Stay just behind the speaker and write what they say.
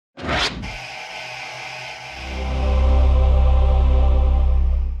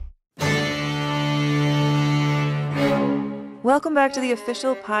Welcome back to the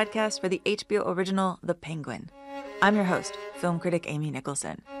official podcast for the HBO original The Penguin. I'm your host, film critic Amy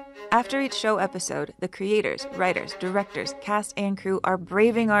Nicholson. After each show episode, the creators, writers, directors, cast, and crew are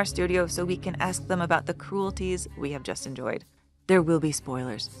braving our studio so we can ask them about the cruelties we have just enjoyed. There will be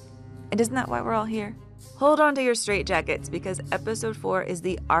spoilers. And isn't that why we're all here? Hold on to your straitjackets because episode 4 is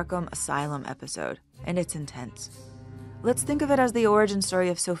the Arkham Asylum episode, and it's intense. Let's think of it as the origin story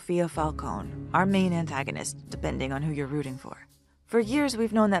of Sofia Falcone, our main antagonist, depending on who you're rooting for. For years,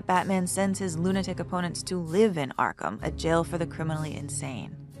 we've known that Batman sends his lunatic opponents to live in Arkham, a jail for the criminally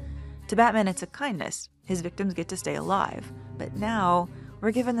insane. To Batman, it's a kindness. His victims get to stay alive. But now, we're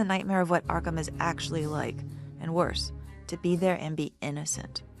given the nightmare of what Arkham is actually like, and worse, to be there and be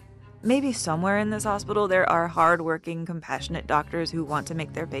innocent. Maybe somewhere in this hospital there are hard-working, compassionate doctors who want to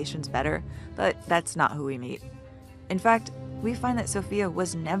make their patients better, but that's not who we meet. In fact, we find that Sofia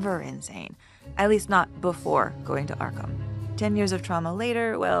was never insane, at least not before going to Arkham. 10 years of trauma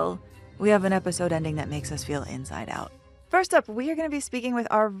later, well, we have an episode ending that makes us feel inside out. First up, we are going to be speaking with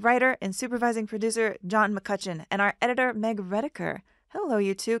our writer and supervising producer, John McCutcheon, and our editor, Meg Reticker. Hello,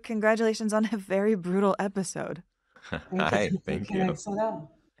 you two. Congratulations on a very brutal episode. Hi, thank you.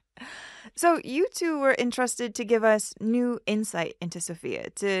 So you two were entrusted to give us new insight into Sofia,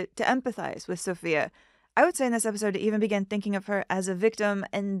 to empathize with Sofia. I would say in this episode to even begin thinking of her as a victim,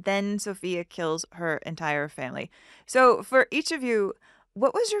 and then Sofia kills her entire family. So for each of you,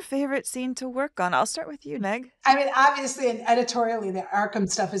 what was your favorite scene to work on? I'll start with you, Meg. I mean, obviously, and editorially, the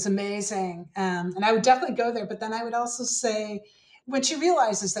Arkham stuff is amazing. And I would definitely go there. But then I would also say, when she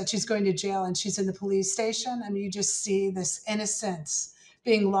realizes that she's going to jail and she's in the police station, I mean, you just see this innocence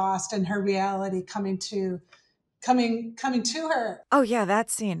being lost and her reality coming to her. Oh, yeah, that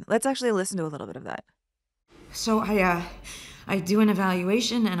scene. Let's actually listen to a little bit of that. So I do an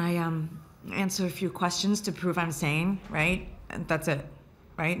evaluation and I answer a few questions to prove I'm sane, right? And that's it,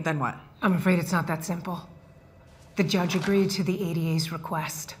 right? Then what? I'm afraid it's not that simple. The judge agreed to the ADA's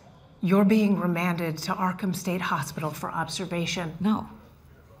request. You're being remanded to Arkham State Hospital for observation. No.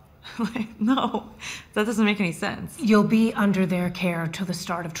 No, that doesn't make any sense. You'll be under their care till the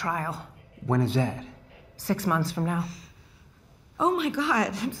start of trial. When is that? 6 months from now. Oh my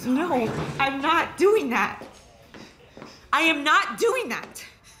God, no, I'm not doing that. I am not doing that.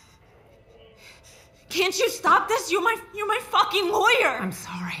 Can't you stop this? You're my fucking lawyer. I'm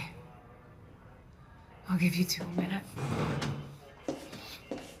sorry. I'll give you 2 minutes.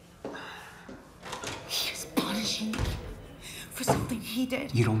 He is punishing me for something he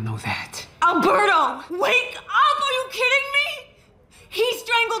did. You don't know that. Alberto, wake up! Are you kidding me? He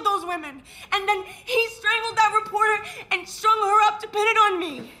strangled those women, and then he strangled that reporter and strung her up to pin it on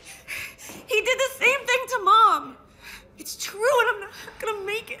me. He did the same thing to Mom. It's true, and I'm not gonna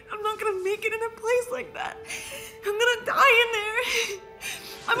make it. I'm not gonna make it in a place like that. I'm gonna die in there.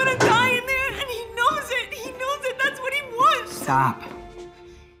 I'm gonna die in there, and he knows it. He knows it. That's what he wants. Stop.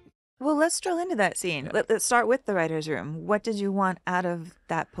 Well, let's drill into that scene. Let's start with the writer's room. What did you want out of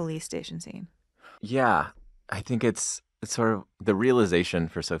that police station scene? Yeah, I think it's sort of the realization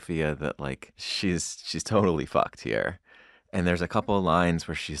for Sofia that like she's totally fucked here. And there's a couple of lines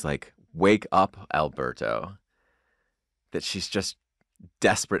where she's like, "Wake up, Alberto." That she's just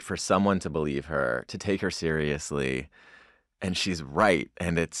desperate for someone to believe her, to take her seriously. And she's right.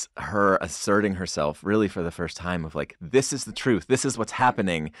 And it's her asserting herself really for the first time of like, this is the truth. This is what's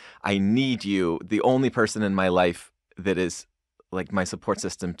happening. I need you, the only person in my life that is like my support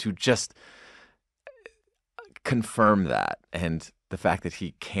system, to just confirm that. And the fact that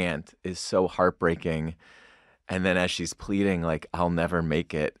he can't is so heartbreaking. And then as she's pleading, like, I'll never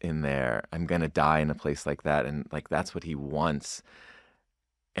make it in there. I'm going to die in a place like that. And like, that's what he wants.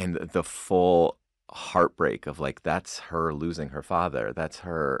 And the full heartbreak of like, that's her losing her father. That's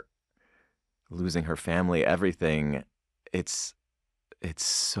her losing her family, everything. It's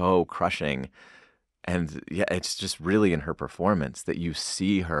so crushing. And yeah, it's just really in her performance that you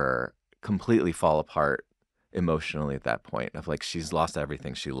see her completely fall apart emotionally at that point of like, she's lost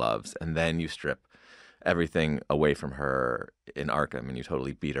everything she loves. And then you strip everything away from her in Arkham and you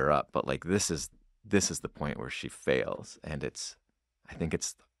totally beat her up. But like, this is the point where she fails. And I think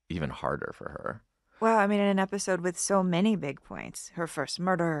it's even harder for her. Wow, I mean, in an episode with so many big points, her first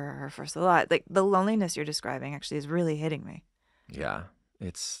murder, her first lot, like the loneliness you're describing actually is really hitting me. Yeah,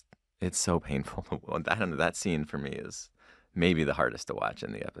 it's so painful. That scene for me is maybe the hardest to watch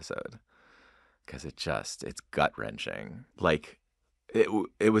in the episode because it's gut-wrenching. Like,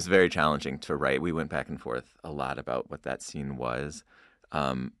 it was very challenging to write. We went back and forth a lot about what that scene was.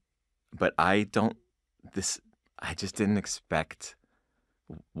 But I just didn't expect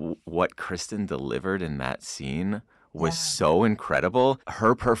what Cristin delivered in that scene was so incredible.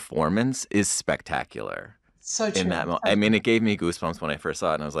 Her performance is spectacular. So true. In that moment. I mean, it gave me goosebumps when I first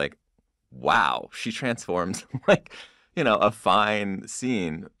saw it, and I was like, wow, she transformed like, a fine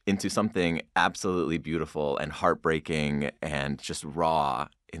scene into something absolutely beautiful and heartbreaking and just raw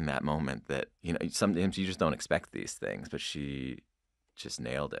in that moment that, sometimes you just don't expect these things, but she just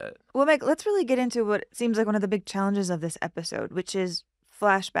nailed it. Well, Meg, let's really get into what seems like one of the big challenges of this episode, which is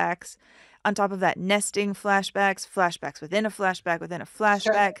flashbacks. On top of that, nesting flashbacks within a flashback within a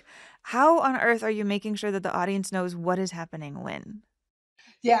flashback. Sure. How on earth are you making sure that the audience knows what is happening when?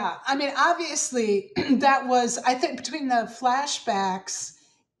 Yeah, I mean, obviously, that was, I think, between the flashbacks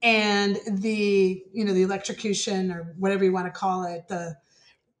and the electrocution or whatever you want to call it,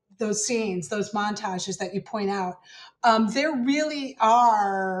 those scenes, those montages that you point out, there really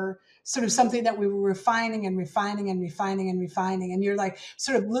are sort of something that we were refining and refining and refining and refining. And you're like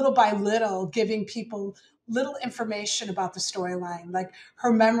sort of little by little giving people little information about the storyline, like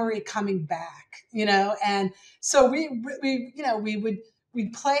her memory coming back, and so we'd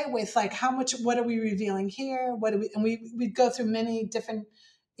play with like what are we revealing here? We'd go through many different,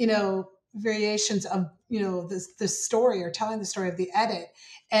 variations of, this story or telling the story of the edit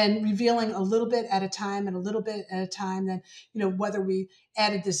and revealing a little bit at a time and a little bit at a time. Then, whether we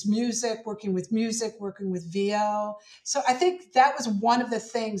added this music, working with VO. So I think that was one of the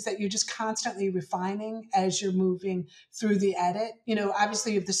things that you're just constantly refining as you're moving through the edit.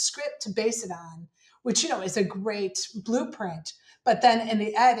 Obviously you have the script to base it on, which, is a great blueprint. But then in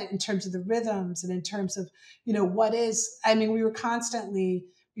the edit, in terms of the rhythms and in terms of, we were constantly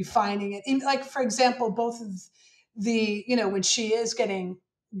refining it. Like, for example, both of the, when she is getting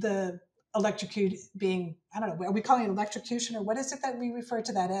the electrocute being, I don't know, are we calling it electrocution or what is it that we refer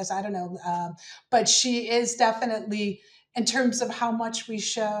to that as? I don't know. But she is definitely, in terms of how much we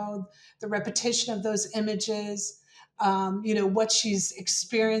showed, the repetition of those images, what she's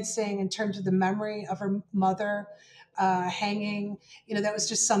experiencing in terms of the memory of her mother hanging, that was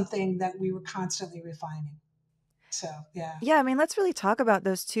just something that we were constantly refining. So, yeah. Yeah, I mean, let's really talk about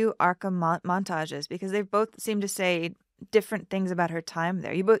those two Arkham montages because they both seem to say different things about her time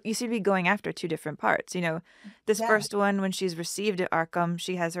there. You seem to be going after two different parts. This first one, when she's received at Arkham,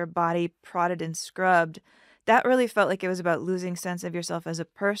 she has her body prodded and scrubbed. That really felt like it was about losing sense of yourself as a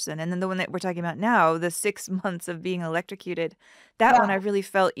person. And then the one that we're talking about now, the 6 months of being electrocuted, that one I really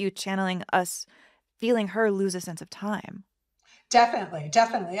felt you channeling us, feeling her lose a sense of time. Definitely.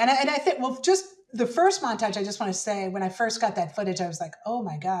 And I think, just the first montage, I just want to say, when I first got that footage, I was like, oh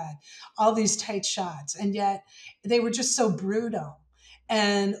my God, all these tight shots. And yet they were just so brutal.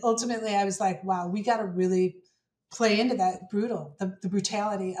 And ultimately I was like, wow, we got to really play into that the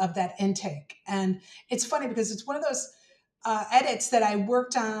brutality of that intake. And it's funny because it's one of those edits that I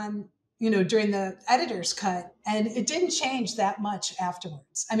worked on, during the editor's cut, and it didn't change that much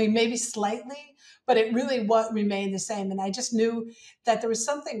afterwards. I mean, maybe slightly, but it really remained the same. And I just knew that there was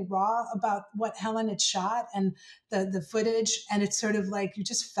something raw about what Helen had shot and the footage. And it's sort of like, you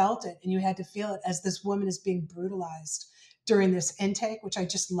just felt it and you had to feel it as this woman is being brutalized during this intake, which I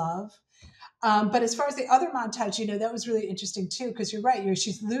just love. But as far as the other montage, that was really interesting too, because you're right.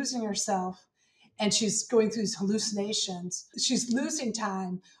 She's losing herself and she's going through these hallucinations. She's losing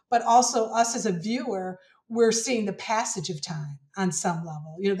time, but also us as a viewer, we're seeing the passage of time on some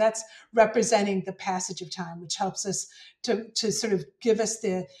level. That's representing the passage of time, which helps us to sort of give us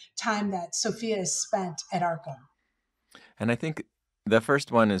the time that Sofia has spent at Arkham. And I think the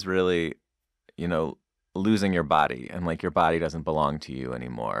first one is really, losing your body and like your body doesn't belong to you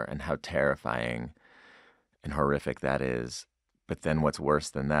anymore and how terrifying and horrific that is. But then what's worse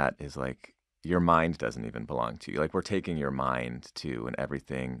than that is like your mind doesn't even belong to you. Like we're taking your mind too, and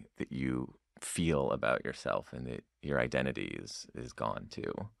everything that you feel about yourself and that your identity is gone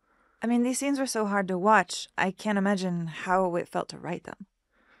too. I mean, these scenes were so hard to watch. I can't imagine how it felt to write them.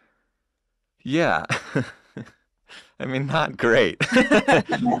 Yeah. I mean, not great.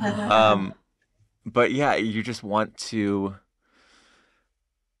 But yeah, you just want to,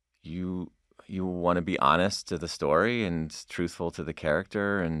 you want to be honest to the story and truthful to the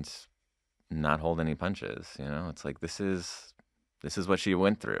character and not hold any punches. It's like, this is what she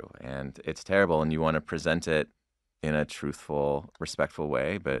went through and it's terrible. And you want to present it in a truthful, respectful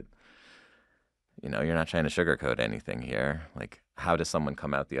way, but you're not trying to sugarcoat anything here. Like, how does someone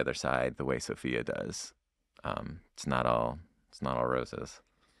come out the other side the way Sofia does? It's not all roses.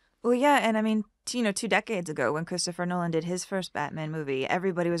 Well, yeah, and I mean, 2 decades ago when Christopher Nolan did his first Batman movie,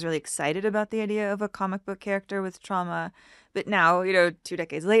 everybody was really excited about the idea of a comic book character with trauma. But now, 2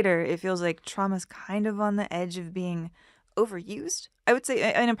 decades later, it feels like trauma's kind of on the edge of being overused, I would say,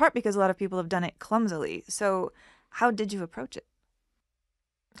 and in part because a lot of people have done it clumsily. So How did you approach it?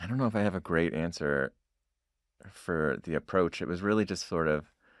 I don't know if I have a great answer for the approach. It was really just sort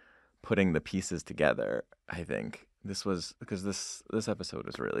of putting the pieces together, I think. This was because this episode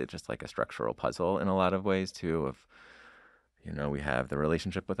was really just like a structural puzzle in a lot of ways too, of we have the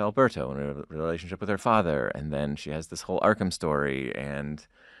relationship with Alberto and we have the relationship with her father, and then she has this whole Arkham story, and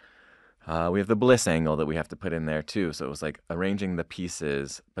we have the Bliss angle that we have to put in there too. So it was like arranging the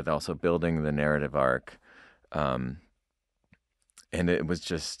pieces, but also building the narrative arc. And it was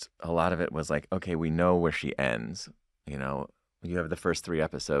just, a lot of it was like, okay, we know where she ends. You have the first three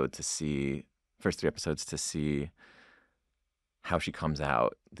episodes to see how she comes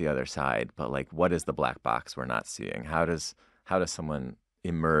out the other side. But like, what is the black box we're not seeing? How does someone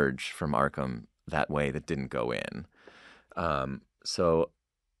emerge from Arkham that way that didn't go in? So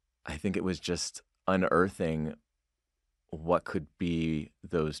I think it was just unearthing what could be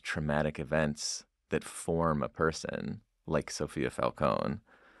those traumatic events that form a person like Sofia Falcone.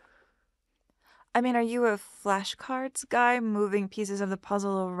 I mean, are you a flashcards guy moving pieces of the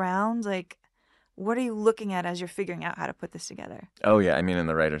puzzle around? Like, what are you looking at as you're figuring out how to put this together? Oh, yeah. I mean, in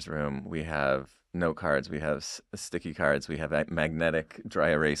the writer's room, we have note cards, we have sticky cards, we have magnetic dry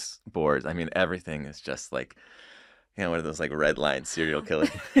erase boards. I mean, everything is just like, one of those like red line serial killer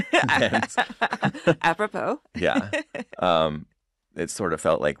pens. Apropos. Yeah. It sort of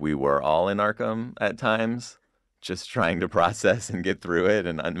felt like we were all in Arkham at times, just trying to process and get through it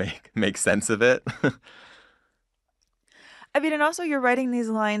and make sense of it. I mean, and also you're writing these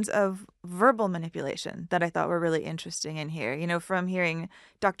lines of verbal manipulation that I thought were really interesting in here. From hearing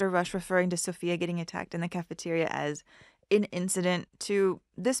Dr. Rush referring to Sofia getting attacked in the cafeteria as an incident to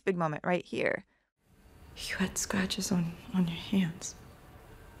this big moment right here. You had scratches on your hands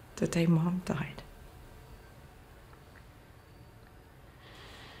the day Mom died.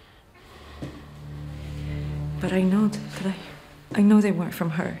 But I know that I know they weren't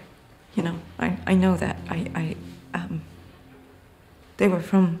from her. I know that. They were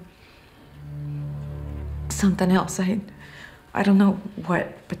from something else. I don't know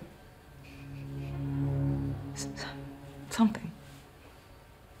what, but something.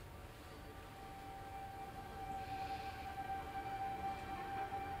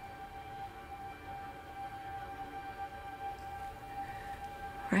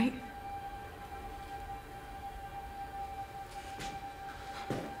 Right?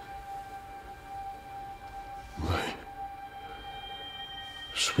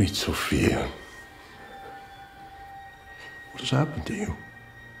 Sweet Sofia. What has happened to you?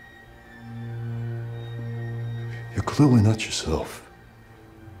 You're clearly not yourself.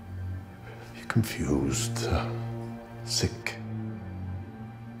 You're confused, sick.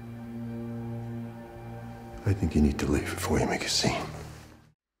 I think you need to leave before you make a scene.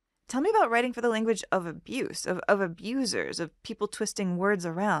 Tell me about writing for the language of abuse, of abusers, of people twisting words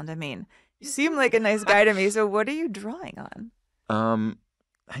around. I mean, you seem like a nice guy to me, so what are you drawing on?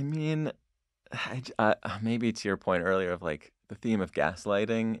 I mean, maybe to your point earlier of like the theme of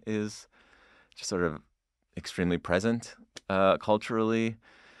gaslighting is just sort of extremely present culturally.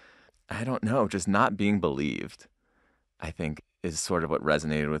 I don't know, just not being believed, I think, is sort of what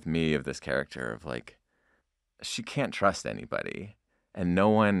resonated with me of this character of like, she can't trust anybody and no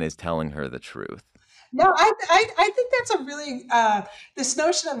one is telling her the truth. No, I think that's a really, this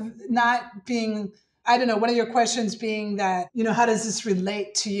notion of not being, I don't know, one of your questions being that, how does this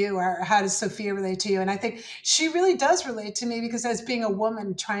relate to you, or how does Sofia relate to you? And I think she really does relate to me because as being a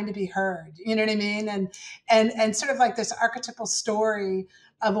woman trying to be heard, you know what I mean? And sort of like this archetypal story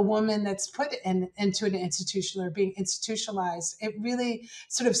of a woman that's put into an institution or being institutionalized, it really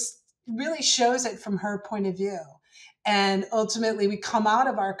sort of really shows it from her point of view. And ultimately we come out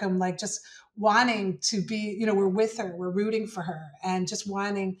of Arkham like just wanting to be, we're with her, we're rooting for her, and just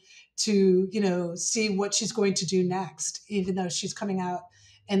wanting to, see what she's going to do next, even though she's coming out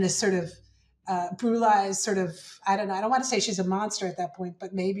in this sort of brutalized sort of, I don't know, I don't want to say she's a monster at that point,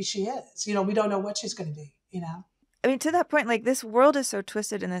 but maybe she is. We don't know what she's going to be, I mean, to that point, like, this world is so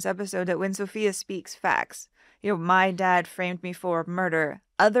twisted in this episode that when Sofia speaks facts, my dad framed me for murder,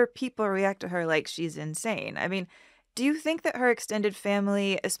 other people react to her like she's insane. I mean, do you think that her extended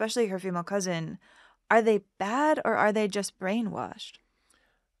family, especially her female cousin, are they bad or are they just brainwashed?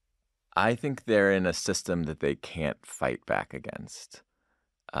 I think they're in a system that they can't fight back against.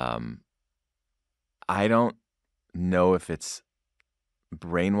 I don't know if it's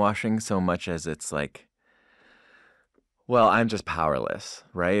brainwashing so much as it's like, well, I'm just powerless,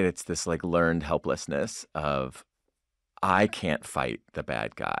 right? It's this like learned helplessness of, I can't fight the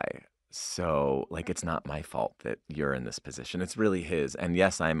bad guy. So, like, it's not my fault that you're in this position. It's really his. And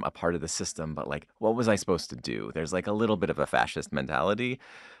yes, I'm a part of the system, but like, what was I supposed to do? There's like a little bit of a fascist mentality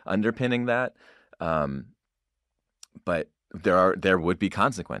underpinning that. Um, but there would be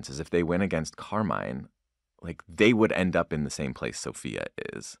consequences if they went against Carmine. Like, they would end up in the same place Sofia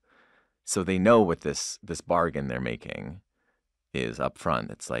is. So they know what this bargain they're making is up front.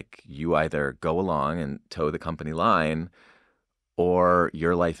 It's like, you either go along and toe the company line, or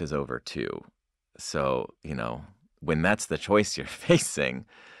your life is over too. So, when that's the choice you're facing,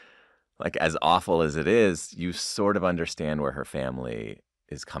 like, as awful as it is, you sort of understand where her family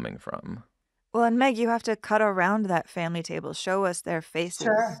is coming from. Well, and Meg, you have to cut around that family table. Show us their faces.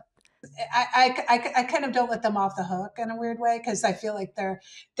 Sure. I kind of don't let them off the hook in a weird way, because I feel like they're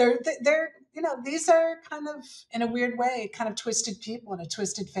these are kind of, in a weird way, kind of twisted people and a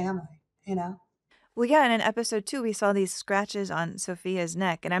twisted family. Well, yeah, and in episode 2, we saw these scratches on Sophia's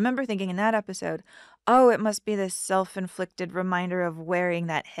neck. And I remember thinking in that episode, oh, it must be this self-inflicted reminder of wearing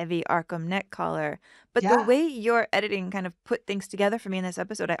that heavy Arkham neck collar. But the Yeah. way your editing kind of put things together for me in this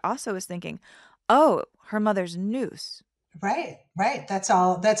episode, I also was thinking, oh, her mother's noose. Right. That's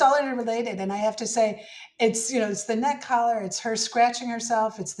all interrelated. And I have to say, it's the neck collar, it's her scratching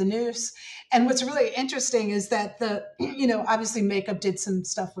herself, it's the noose. And what's really interesting is that obviously makeup did some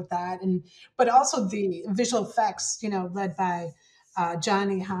stuff with that, but also the visual effects, led by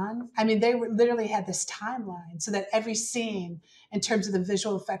Johnny Han. I mean, they literally had this timeline so that every scene, in terms of the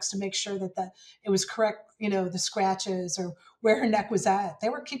visual effects, to make sure that it was correct, the scratches or where her neck was at. They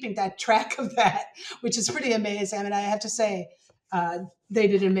were keeping that track of that, which is pretty amazing. I mean, I have to say, they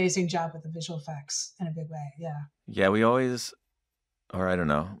did an amazing job with the visual effects in a big way. Yeah. Yeah, we've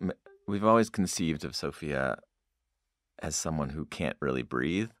always conceived of Sofia as someone who can't really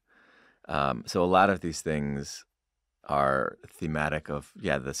breathe. So a lot of these things are thematic of,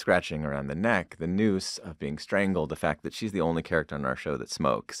 the scratching around the neck, the noose, of being strangled, the fact that she's the only character on our show that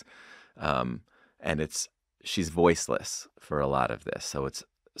smokes. And she's voiceless for a lot of this. So it's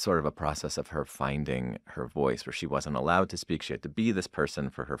sort of a process of her finding her voice, where she wasn't allowed to speak. She had to be this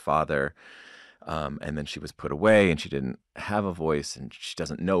person for her father. And then she was put away and she didn't have a voice and she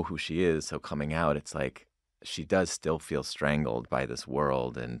doesn't know who she is. So coming out, it's like she does still feel strangled by this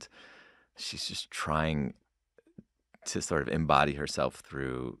world, and she's just trying to sort of embody herself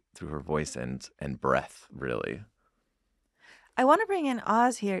through her voice and breath, really. I want to bring in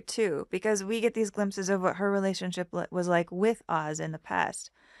Oz here, too, because we get these glimpses of what her relationship was like with Oz in the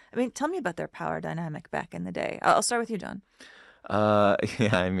past. I mean, tell me about their power dynamic back in the day. I'll start with you, John. Yeah,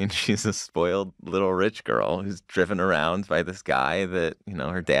 I mean, she's a spoiled little rich girl who's driven around by this guy that,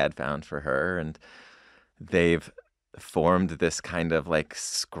 her dad found for her. And they've formed this kind of like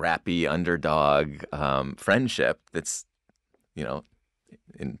scrappy underdog friendship that's,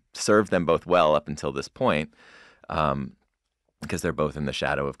 served them both well up until this point. Because they're both in the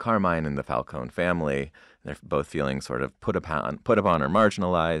shadow of Carmine and the Falcone family. They're both feeling sort of put upon or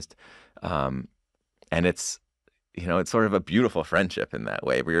marginalized. And it's sort of a beautiful friendship in that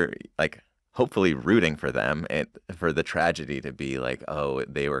way. We're like hopefully rooting for them and for the tragedy to be like, oh,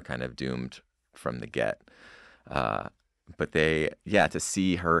 they were kind of doomed from the get. But to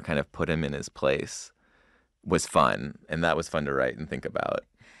see her kind of put him in his place was fun. And that was fun to write and think about.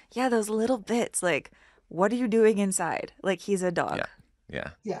 Yeah, those little bits, like, what are you doing inside? Like, he's a dog.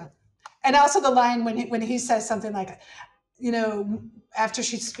 Yeah. And also the line when he says something like, after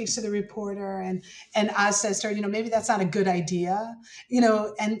she speaks to the reporter and Oz says to her, maybe that's not a good idea,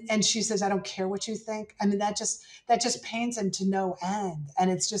 and she says, I don't care what you think. I mean, that just pains him to no end. And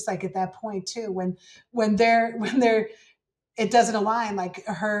it's just like at that point too, when they're it doesn't align, like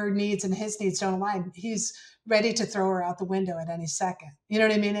her needs and his needs don't align, he's ready to throw her out the window at any second. You know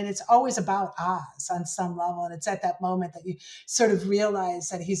what I mean? And it's always about Oz on some level. And it's at that moment that you sort of realize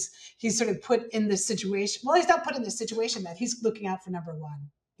that he's sort of put in this situation. Well, he's not put in this situation, that he's looking out for number one,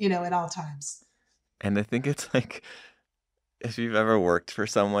 at all times. And I think it's like, if you've ever worked for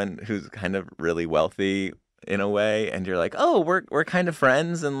someone who's kind of really wealthy in a way, and you're like, oh, we're kind of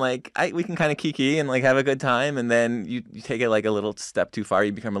friends, and like we can kind of kiki and like have a good time, and then you take it like a little step too far,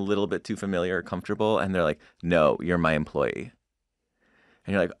 you become a little bit too familiar or comfortable, and they're like, no, you're my employee.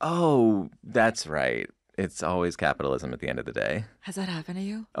 And you're like, oh, that's right. It's always capitalism at the end of the day. Has that happened to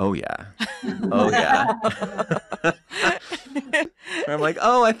you? Oh, yeah. Oh, yeah. I'm like,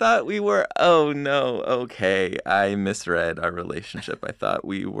 oh, I thought we were, oh, no, okay. I misread our relationship. I thought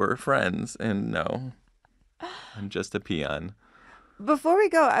we were friends, and no. I'm just a peon. Before we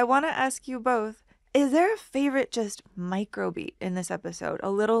go, I want to ask you both, is there a favorite just microbeat in this episode?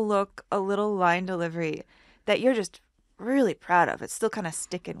 A little look, a little line delivery that you're just really proud of. It's still kind of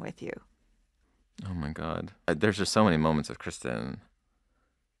sticking with you. Oh my God. There's just so many moments of Cristin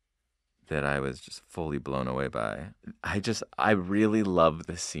that I was just fully blown away by. I really love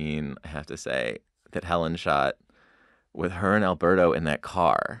the scene, I have to say, that Helen shot with her and Alberto in that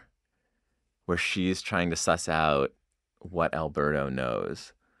car, where she's trying to suss out what Alberto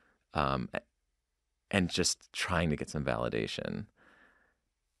knows, and just trying to get some validation.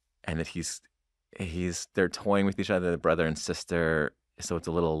 And that they're toying with each other, the brother and sister, so it's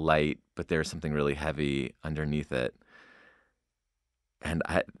a little light, but there's something really heavy underneath it. And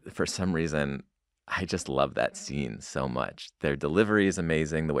for some reason, I just love that scene so much. Their delivery is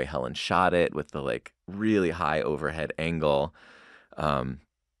amazing. The way Helen shot it with the like really high overhead angle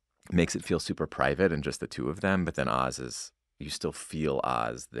makes it feel super private and just the two of them. But then you still feel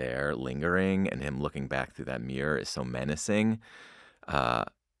Oz there lingering, and him looking back through that mirror is so menacing.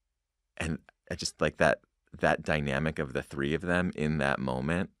 And I just like that dynamic of the three of them in that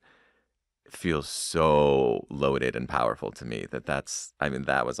moment feels so loaded and powerful to me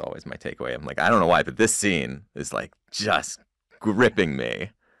that was always my takeaway. I'm like, I don't know why, but this scene is like just gripping me.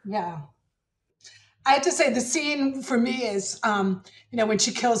 Yeah. I have to say the scene for me is, when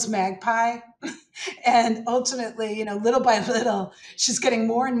she kills Magpie and ultimately, little by little, she's getting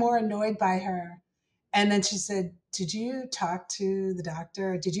more and more annoyed by her. And then she said, did you talk to the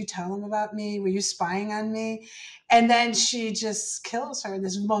doctor? Did you tell him about me? Were you spying on me? And then she just kills her in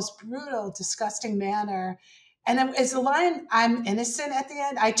this most brutal, disgusting manner. And then is the line, I'm innocent at the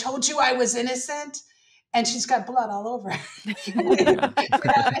end? I told you I was innocent. And she's got blood all over her. And she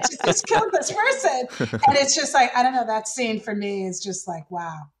just killed this person. And it's just like, I don't know, that scene for me is just like,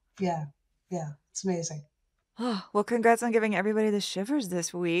 wow. Yeah. It's amazing. Oh, well, congrats on giving everybody the shivers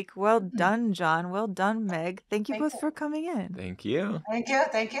this week. Well done, John. Well done, Meg. Thank you both for coming in. Thank you.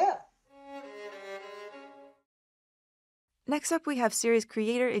 Thank you. Next up, we have series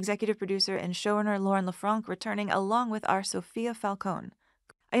creator, executive producer, and showrunner Lauren LeFranc returning along with our Sofia Falcone.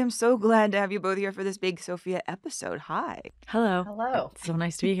 I am so glad to have you both here for this big Sofia episode. Hi. Hello. It's so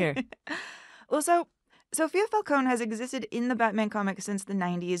nice to be here. Well, so Sofia Falcone has existed in the Batman comics since the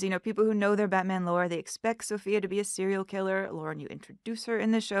 90s. People who know their Batman lore, they expect Sofia to be a serial killer. Lauren, you introduce her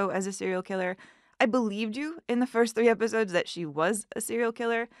in the show as a serial killer. I believed you in the first 3 episodes that she was a serial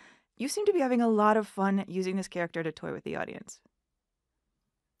killer. You seem to be having a lot of fun using this character to toy with the audience.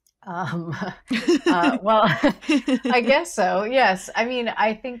 Well, I guess so. Yes. I mean,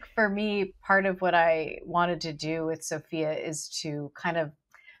 I think for me, part of what I wanted to do with Sofia is to kind of,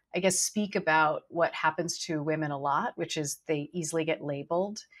 I guess, speak about what happens to women a lot, which is they easily get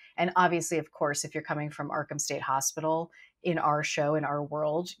labeled. And obviously, of course, if you're coming from Arkham State Hospital, in our show, in our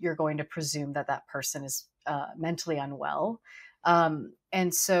world, you're going to presume that that person is mentally unwell.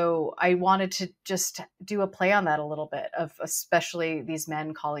 And so I wanted to just do a play on that a little bit, of especially these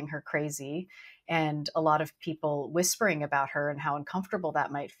men calling her crazy and a lot of people whispering about her and how uncomfortable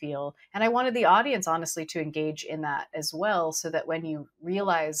that might feel. And I wanted the audience, honestly, to engage in that as well, so that when you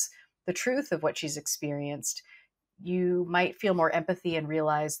realize the truth of what she's experienced, you might feel more empathy and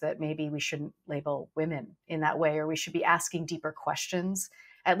realize that maybe we shouldn't label women in that way, or we should be asking deeper questions,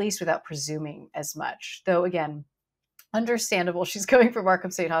 at least without presuming as much. Though, again, understandable. She's going from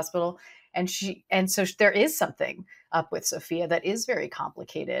Arkham State Hospital, and so there is something up with Sofia that is very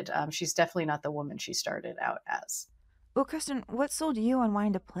complicated. She's definitely not the woman she started out as. Well, Cristin, what sold you on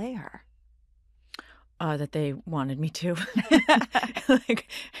wanting to play her? That they wanted me to.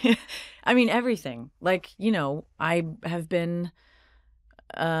 I mean, everything. I have been.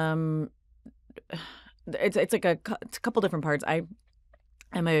 It's a couple different parts. I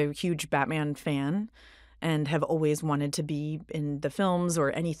am a huge Batman fan and have always wanted to be in the films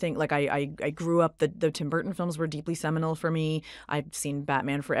or anything. I grew up, the Tim Burton films were deeply seminal for me. I've seen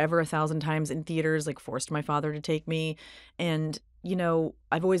Batman Forever 1,000 times in theaters, forced my father to take me. And,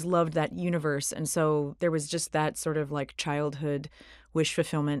 I've always loved that universe. And so there was just that sort of childhood wish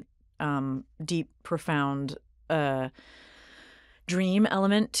fulfillment, deep, profound dream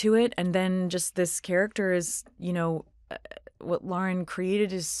element to it. And then just this character is, what Lauren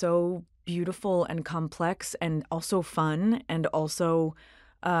created is so beautiful and complex and also fun and also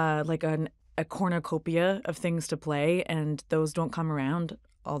a cornucopia of things to play, and those don't come around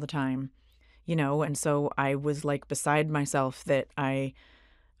all the time, and so I was beside myself that I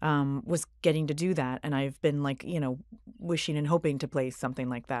was getting to do that, and I've been wishing and hoping to play something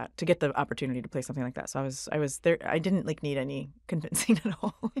like that, to get the opportunity to play something like that. So I was there. I didn't need any convincing at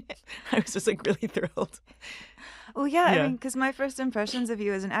all. I was just really thrilled. Well, yeah. I mean, because my first impressions of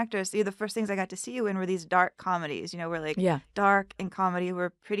you as an actress, the first things I got to see you in were these dark comedies, where dark and comedy were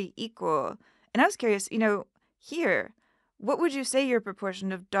pretty equal. And I was curious, here, what would you say your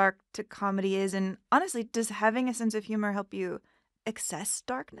proportion of dark to comedy is? And honestly, does having a sense of humor help you access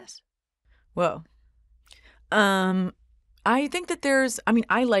darkness? Whoa. I think that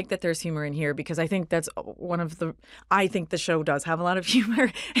I like that there's humor in here because I think that's I think the show does have a lot of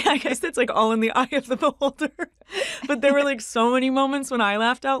humor. I guess it's like all in the eye of the beholder. But there were like so many moments when I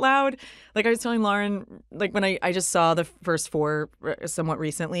laughed out loud. Like I was telling Lauren, like when I just saw the first 4 somewhat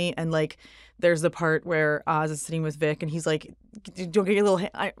recently, and like there's the part where Oz is sitting with Vic and he's like, don't get your little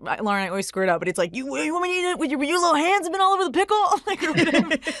Lauren, I always screw it up, but it's like, you want me to eat it with your little hands have been all over the pickle? Like, or whatever.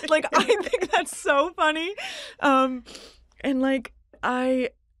 Like, I think that's so funny. And like, I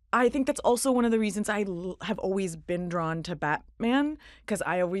think that's also one of the reasons I have always been drawn to Batman, because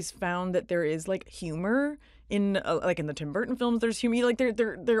I always found that there is like humor in like in the Tim Burton films. There's humor, like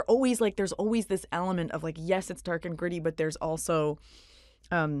they're always like there's always this element of like, yes, it's dark and gritty, but there's also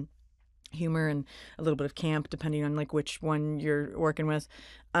humor and a little bit of camp depending on like which one you're working with.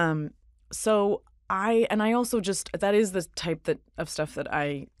 So I also just, that is the type of stuff that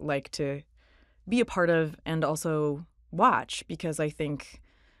I like to be a part of and also watch, because I think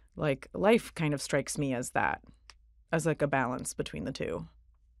like life kind of strikes me as that, as like a balance between the two,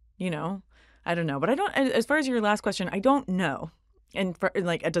 you know? I don't know, but I don't, as far as your last question, I don't know. And for,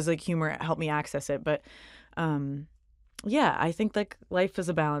 like, does like humor help me access it? But yeah, I think like life is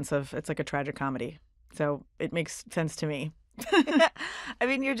a balance of, it's like a tragic comedy. So it makes sense to me. I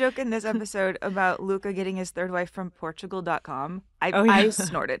mean, you're joking this episode about Luca getting his third wife from Portugal.com. I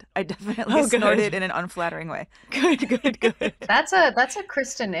snorted. I definitely snorted in an unflattering way. Good. That's a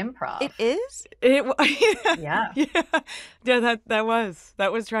Cristin improv. It is? Yeah. Yeah,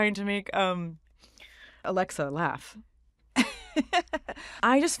 that was trying to make Alexa laugh.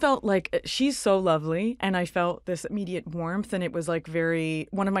 I just felt like she's so lovely, and I felt this immediate warmth, and it was like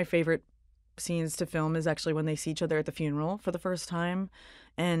one of my favorite scenes to film is actually when they see each other at the funeral for the first time.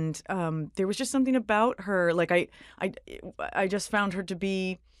 And there was just something about her, like I just found her to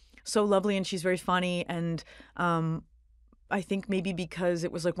be so lovely, and she's very funny. And I think maybe because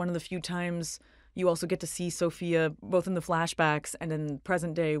it was like one of the few times you also get to see Sofia both in the flashbacks and in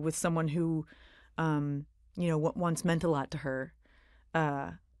present day with someone who once meant a lot to her.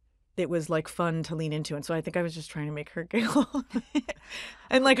 It was like fun to lean into. And so I think I was just trying to make her giggle.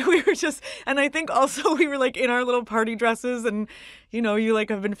 And like and I think also we were like in our little party dresses, and you like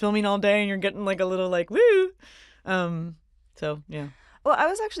have been filming all day and you're getting like a little like woo. So yeah. Well, I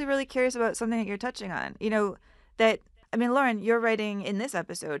was actually really curious about something that you're touching on. Lauren, you're writing in this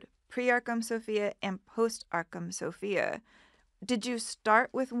episode pre-Arkham Sofia and post-Arkham Sofia. Did you start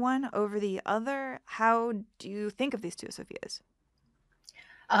with one over the other? How do you think of these two Sofias?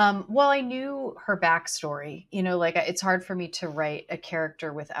 Well, I knew her backstory. It's hard for me to write a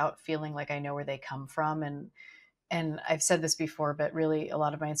character without feeling like I know where they come from. And I've said this before, but really a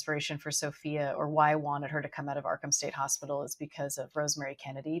lot of my inspiration for Sofia, or why I wanted her to come out of Arkham State Hospital, is because of Rosemary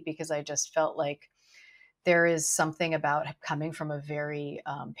Kennedy, because I just felt like there is something about coming from a very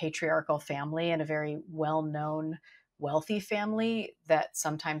patriarchal family and a very well-known, wealthy family that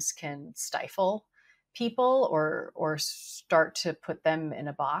sometimes can stifle people or start to put them in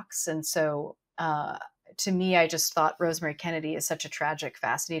a box. And so to me, I just thought Rosemary Kennedy is such a tragic,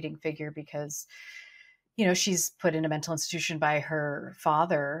 fascinating figure because, she's put in a mental institution by her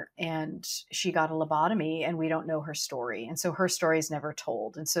father, and she got a lobotomy, and we don't know her story. And so her story is never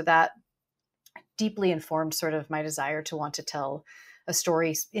told. And so that deeply informed sort of my desire to want to tell a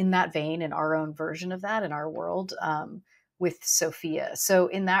story in that vein, in our own version of that, in our world, with Sofia. So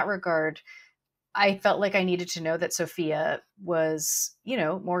in that regard, I felt like I needed to know that Sofia was,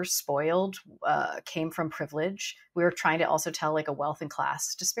 more spoiled, came from privilege. We were trying to also tell like a wealth and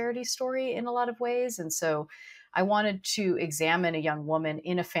class disparity story in a lot of ways. And so I wanted to examine a young woman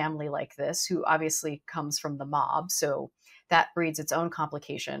in a family like this, who obviously comes from the mob. So that breeds its own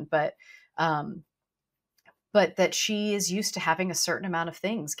complication, but that she is used to having a certain amount of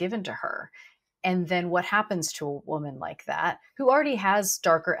things given to her. And then what happens to a woman like that, who already has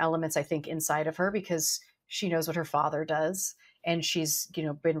darker elements, I think, inside of her, because she knows what her father does. And she's,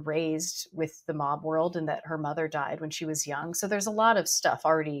 been raised with the mob world, and that her mother died when she was young. So there's a lot of stuff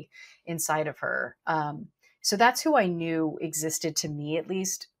already inside of her. So that's who I knew existed, to me, at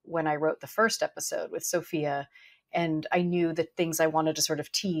least, when I wrote the first episode with Sofia. And I knew the things I wanted to sort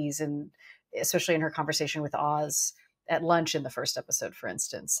of tease, and especially in her conversation with Oz at lunch in the first episode, for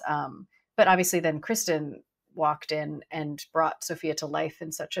instance. But obviously then Cristin walked in and brought Sofia to life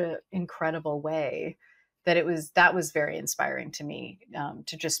in such an incredible way that was very inspiring to me,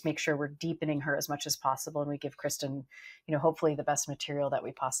 to just make sure we're deepening her as much as possible, and we give Cristin, hopefully the best material that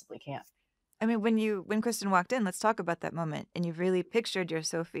we possibly can. I mean, when Cristin walked in, let's talk about that moment, and you really pictured your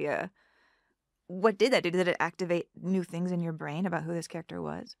Sofia. What did that do? Did it activate new things in your brain about who this character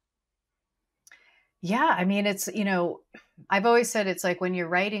was? Yeah, I mean, it's, I've always said it's like when you're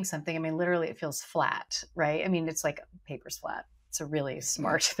writing something, I mean, literally it feels flat, right? I mean, it's like paper's flat. It's a really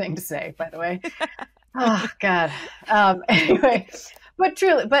smart thing to say, by the way. Oh, God. Anyway, but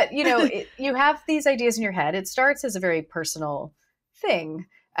truly, you have these ideas in your head. It starts as a very personal thing.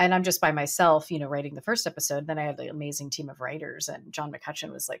 And I'm just by myself, writing the first episode. Then I had an amazing team of writers, and John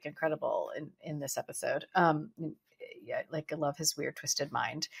McCutcheon was like incredible in this episode. Yeah, like I love his weird, twisted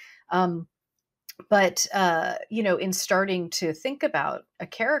mind. But in starting to think about a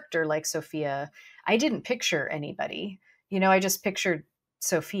character like Sofia, I didn't picture anybody. I just pictured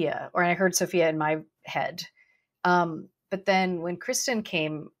Sofia, or I heard Sofia in my head. But then when Cristin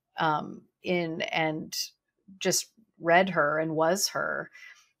came in and just read her and was her,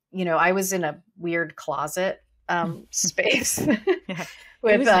 I was in a weird closet space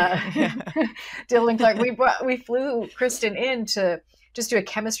with Dylan Clark. We flew Cristin in to just do a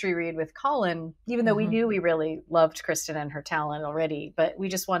chemistry read with Colin, even though we knew we really loved Cristin and her talent already, but we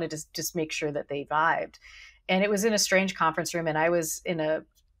just wanted to just make sure that they vibed. And it was in a strange conference room, and I was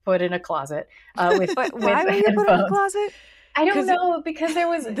put in a closet with Why with were you put in a closet? I don't know, because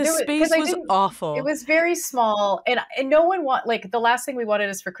the space was awful. It was very small, and no one the last thing we wanted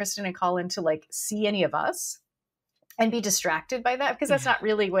is for Cristin and Colin to like see any of us and be distracted by that, because that's not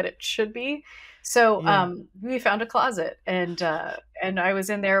really what it should be. So we found a closet, and I was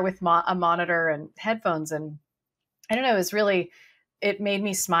in there with a monitor and headphones, and I don't know, it made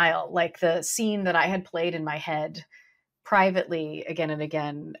me smile. Like the scene that I had played in my head privately again and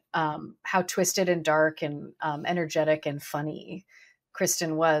again, how twisted and dark and energetic and funny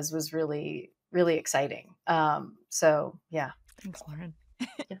Cristin was really, really exciting. So yeah. Thanks, Lauren.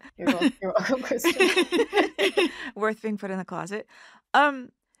 Yeah, you're welcome, Cristin. Worth being put in the closet.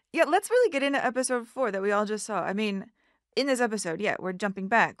 Yeah, let's really get into episode 4 that we all just saw. I mean, in this episode, we're jumping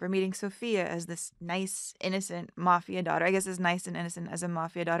back. We're meeting Sofia as this nice, innocent mafia daughter. I guess as nice and innocent as a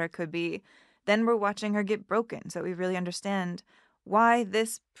mafia daughter could be. Then we're watching her get broken, so we really understand why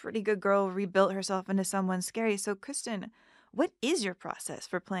this pretty good girl rebuilt herself into someone scary. So, Cristin, what is your process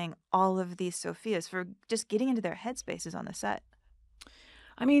for playing all of these Sofias, for just getting into their headspaces on the set?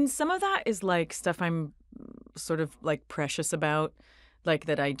 I mean, some of that is like stuff I'm sort of like precious about. Like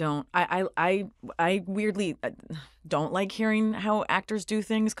that I weirdly don't like hearing how actors do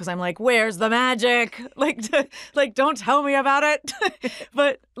things, because I'm like, where's the magic? Like don't tell me about it.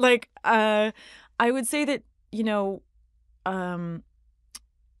 But like I would say that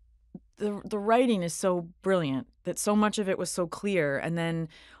the writing is so brilliant, that so much of it was so clear, and then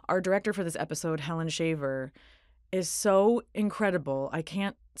our director for this episode, Helen Shaver, is so incredible. I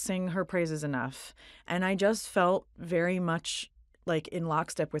can't sing her praises enough, and I just felt very much like in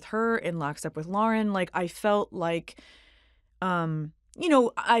lockstep with her, in lockstep with Lauren. Like I felt like, I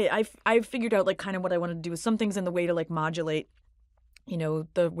figured out like kind of what I wanted to do with some things in the way to like modulate,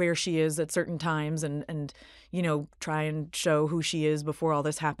 the where she is at certain times, and try and show who she is before all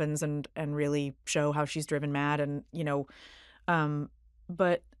this happens, and really show how she's driven mad, and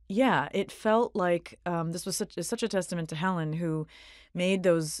but yeah, it felt like this was such a testament to Helen, who made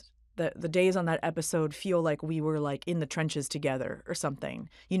the days on that episode feel like we were like in the trenches together or something.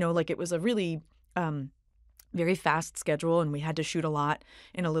 Like it was a really very fast schedule, and we had to shoot a lot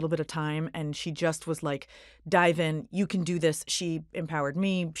in a little bit of time, and she just was like, dive in, you can do this. She empowered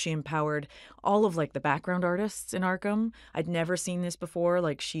me. She empowered all of like the background artists in Arkham. I'd never seen this before.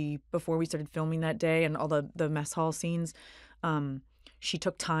 Like before we started filming that day and all the mess hall scenes, she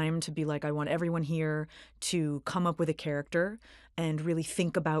took time to be like, I want everyone here to come up with a character and really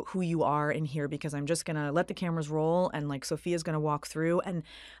think about who you are in here, because I'm just going to let the cameras roll, and like Sofia's going to walk through. And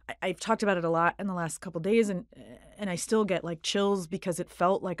I've talked about it a lot in the last couple of days, and I still get like chills, because it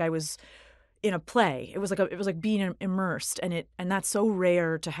felt like I was in a play. It was like being immersed, and that's so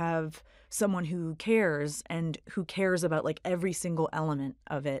rare to have someone who cares, and who cares about like every single element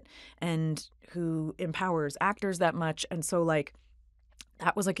of it, and who empowers actors that much. And so like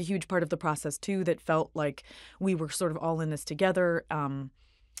that was like a huge part of the process too, that felt like we were sort of all in this together.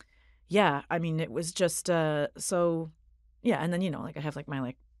 Yeah, I mean, it was just so yeah. And then like I have like my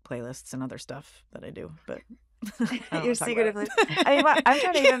like playlists and other stuff that I do, but your secretive list. I mean, I'm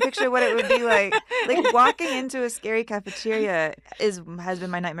trying to even picture what it would be like walking into a scary cafeteria has been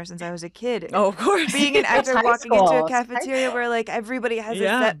my nightmare since I was a kid. Oh, of course. Being an actor walking into a cafeteria where like everybody has a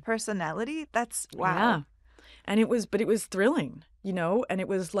set personality. That's wow. Yeah. And it was thrilling, and it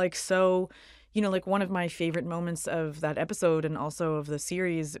was like so, you know, like one of my favorite moments of that episode and also of the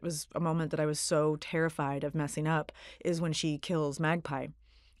series, it was a moment that I was so terrified of messing up, is when she kills Magpie.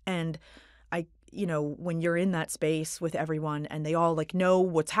 And I, you know, when you're in that space with everyone and they all like know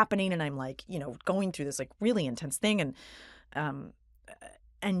what's happening, and I'm like, you know, going through this like really intense thing,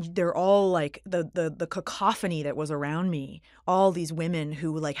 and they're all like the cacophony that was around me, all these women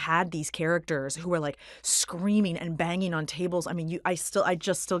who like had these characters who were like screaming and banging on tables. I mean, I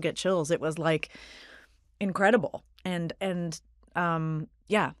just still get chills. It was like incredible. And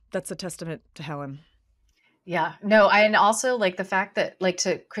yeah, that's a testament to Helen. Yeah, no, and also like the fact that, like,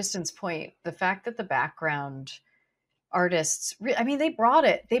 to Kristen's point, the fact that the background artists, I mean, they brought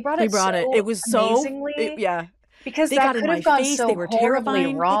it. They brought it so It was so amazingly. yeah. Because They that got in could my have gone face. so They were horribly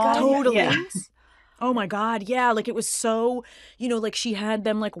terrifying. wrong. Totally. Yeah. Oh my God. Yeah. Like it was so, you know, like she had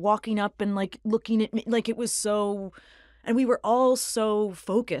them like walking up and like looking at me. Like it was so, and we were all so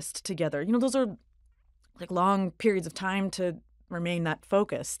focused together. You know, those are like long periods of time to remain that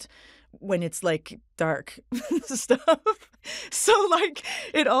focused when it's like dark stuff. So like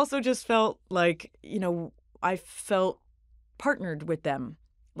it also just felt like, you know, I felt partnered with them.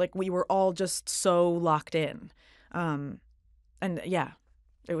 Like we were all just so locked in. And yeah,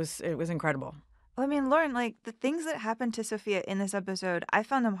 it was incredible. Well, I mean, Lauren, like the things that happened to Sofia in this episode, I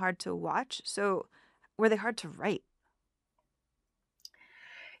found them hard to watch. So were they hard to write?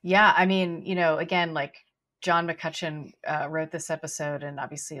 Yeah, I mean, you know, again, like John McCutcheon wrote this episode, and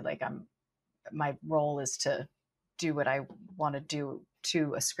obviously, like my role is to do what I want to do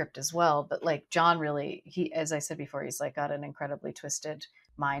to a script as well. But like John really, he, as I said before, he's like got an incredibly twisted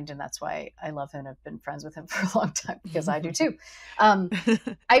mind, and that's why I love him. I've been friends with him for a long time because I do too.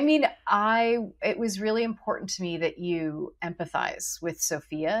 I mean, it was really important to me that you empathize with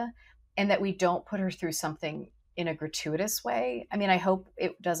Sofia and that we don't put her through something in a gratuitous way. I mean, I hope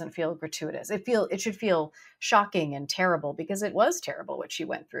it doesn't feel gratuitous. It should feel shocking and terrible, because it was terrible what she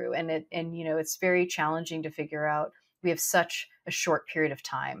went through. And you know, it's very challenging to figure out. We have such a short period of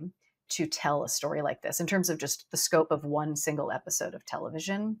time to tell a story like this in terms of just the scope of one single episode of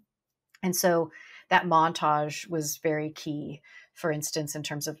television. And so that montage was very key, for instance, in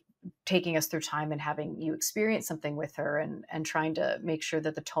terms of taking us through time and having you experience something with her, and trying to make sure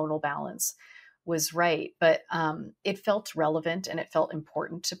that the tonal balance was right. But it felt relevant, and it felt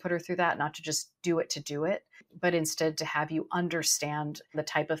important to put her through that, not to just do it, but instead to have you understand the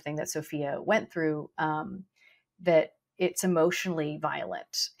type of thing that Sofia went through, that it's emotionally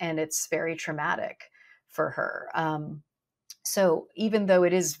violent and it's very traumatic for her. So even though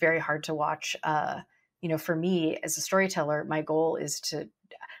it is very hard to watch, you know, for me as a storyteller, my goal is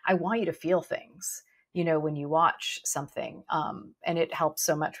I want you to feel things, you know, when you watch something. And it helps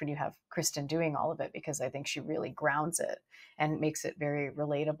so much when you have Cristin doing all of it, because I think she really grounds it and makes it very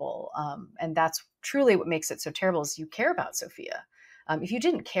relatable. And that's truly what makes it so terrible, is you care about Sofia. If you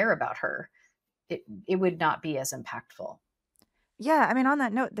didn't care about her, it would not be as impactful. Yeah, I mean, on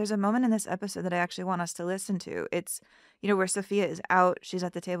that note, there's a moment in this episode that I actually want us to listen to. It's, you know, where Sofia is out, she's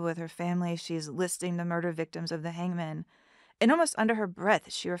at the table with her family, she's listing the murder victims of the hangman. And almost under her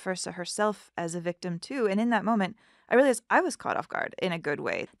breath, she refers to herself as a victim too. And in that moment, I realized I was caught off guard in a good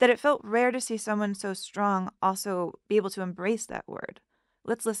way, that it felt rare to see someone so strong also be able to embrace that word.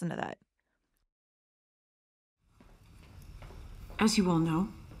 Let's listen to that. As you all know,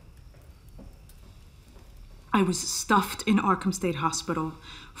 I was stuffed in Arkham State Hospital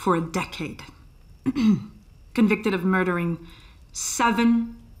for a decade, convicted of murdering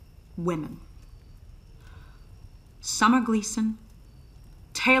 7 women. Summer Gleason,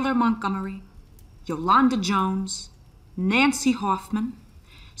 Taylor Montgomery, Yolanda Jones, Nancy Hoffman,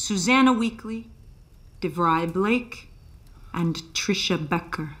 Susanna Weekly, DeVry Blake, and Tricia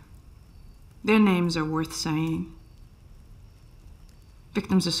Becker. Their names are worth saying.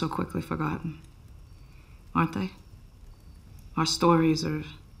 Victims are so quickly forgotten, aren't they? Our stories are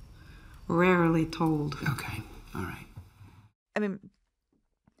rarely told. Okay, all right. I mean,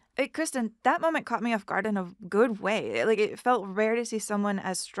 Cristin, that moment caught me off guard in a good way. Like, it felt rare to see someone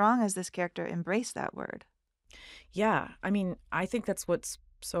as strong as this character embrace that word. Yeah, I mean, I think that's what's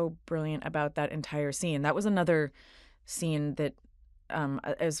so brilliant about that entire scene. That was another scene that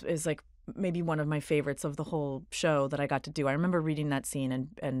is like maybe one of my favorites of the whole show that I got to do. I remember reading that scene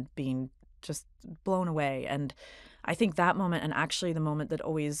and being just blown away. And I think that moment, and actually the moment that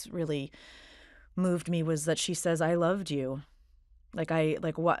always really moved me, was that she says, "I loved you." Like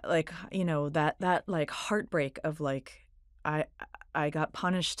you know, that like heartbreak of like, I got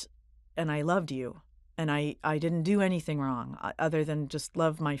punished and I loved you. And I didn't do anything wrong other than just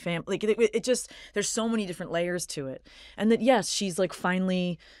love my family. Like it just, there's so many different layers to it. And that, yes, she's like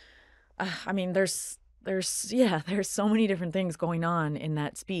finally I mean, there's so many different things going on in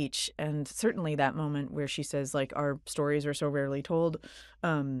that speech, and certainly that moment where she says, like, our stories are so rarely told.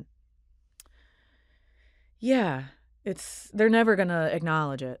 Yeah, they're never gonna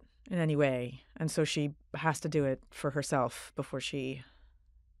acknowledge it in any way, and so she has to do it for herself before she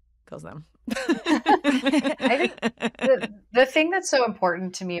kills them. I think the thing that's so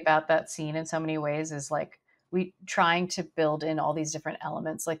important to me about that scene in so many ways is like we trying to build in all these different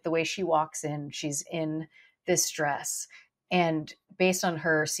elements, like the way she walks in, she's in this dress. And based on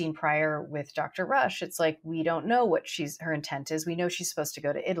her scene prior with Dr. Rush, it's like we don't know what her intent is. We know she's supposed to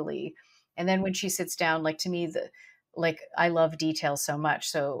go to Italy. And then when she sits down, like to me, I love details so much.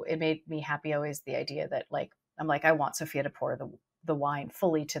 So it made me happy always the idea that like I'm like, I want Sofia to pour the wine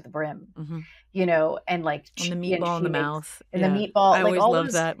fully to the brim, you know, and like and the meatball in the mouth, and the meatball. I like always all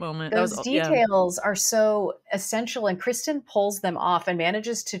loved that moment. Those details are so essential, and Cristin pulls them off and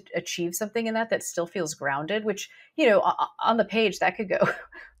manages to achieve something in that still feels grounded. Which, you know, on the page that could go,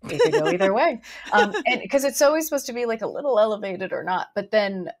 it could go either way, and because it's always supposed to be like a little elevated or not. But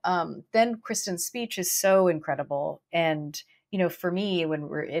then Cristin's speech is so incredible, and you know, for me, when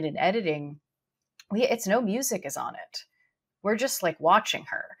we're in editing, it's no music is on it. We're just like watching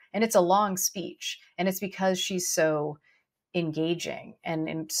her, and it's a long speech, and it's because she's so engaging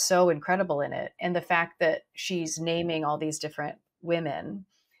and so incredible in it. And the fact that she's naming all these different women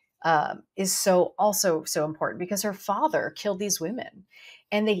is also so important, because her father killed these women,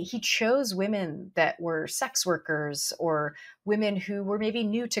 and he chose women that were sex workers or women who were maybe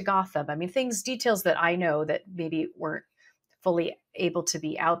new to Gotham. I mean, details that I know that maybe weren't fully able to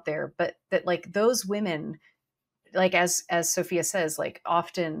be out there, but that like those women, like as Sofia says, like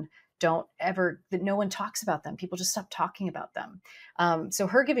often that no one talks about them. People just stop talking about them. So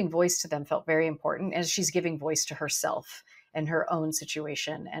her giving voice to them felt very important, as she's giving voice to herself and her own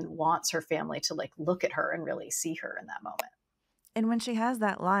situation, and wants her family to like look at her and really see her in that moment. And when she has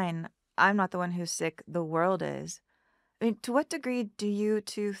that line, I'm not the one who's sick, the world is. I mean, to what degree do you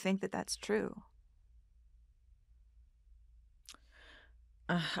two think that that's true?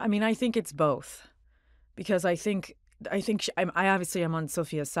 I mean, I think it's both. Because I think I obviously am on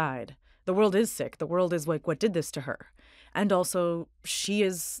Sofia's side. The world is sick. The world is like, what did this to her? And also she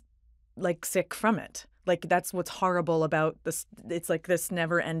is like sick from it. Like that's what's horrible about this. It's like this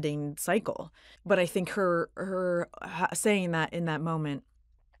never ending cycle. But I think her saying that in that moment,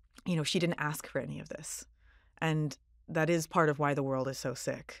 you know, she didn't ask for any of this. And that is part of why the world is so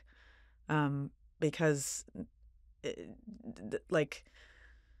sick. Because like,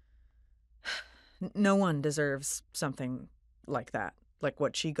 no one deserves something like that, like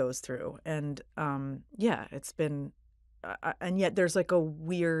what she goes through. And yeah, it's been, and yet there's like a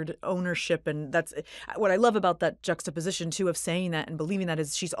weird ownership. And that's what I love about that juxtaposition too, of saying that and believing that,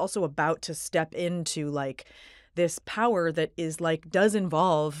 is she's also about to step into like this power that is like, does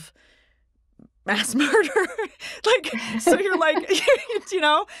involve mass murder. Like, so you're like, you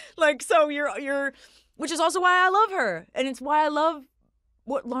know, like, so you're, which is also why I love her. And it's why I love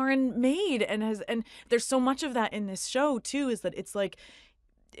what Lauren made, and there's so much of that in this show too, is that it's like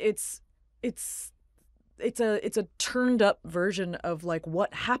it's a turned up version of like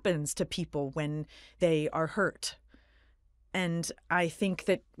what happens to people when they are hurt. And I think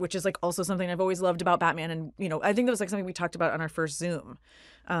that, which is like also something I've always loved about Batman, and you know, I think that was like something we talked about on our first Zoom.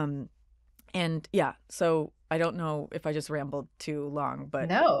 And yeah, so I don't know if I just rambled too long, but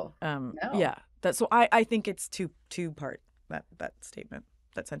no. Yeah, that's so I think it's two part that statement,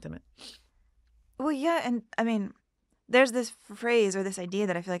 that sentiment. Well, yeah, and I mean, there's this phrase or this idea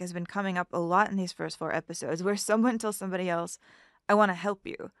that I feel like has been coming up a lot in these first 4 episodes, where someone tells somebody else, I want to help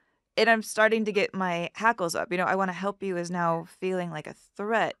you. And I'm starting to get my hackles up. You know, I want to help you is now feeling like a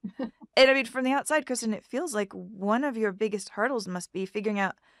threat. And I mean, from the outside, Cristin, it feels like one of your biggest hurdles must be figuring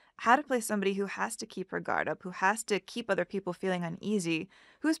out how to play somebody who has to keep her guard up, who has to keep other people feeling uneasy,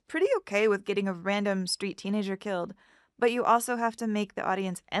 who's pretty okay with getting a random street teenager killed. But you also have to make the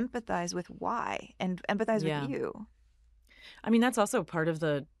audience empathize with why, and empathize with you. I mean, that's also part of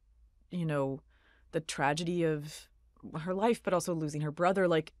the, you know, the tragedy of her life, but also losing her brother.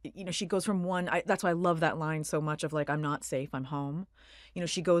 Like, you know, she goes from that's why I love that line so much of like, I'm not safe, I'm home. You know,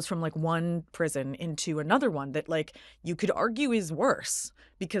 she goes from like one prison into another one that like you could argue is worse,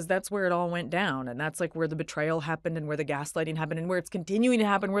 because that's where it all went down. And that's like where the betrayal happened, and where the gaslighting happened, and where it's continuing to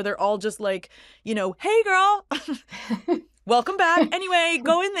happen, where they're all just like, you know, hey girl, welcome back. Anyway,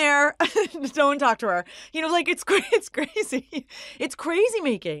 go in there. Don't talk to her. You know, like it's crazy. It's crazy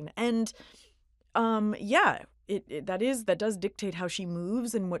making. And yeah, that does dictate how she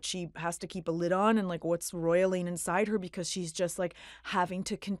moves and what she has to keep a lid on and like what's roiling inside her, because she's just like having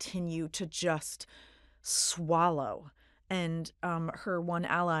to continue to just swallow. And her one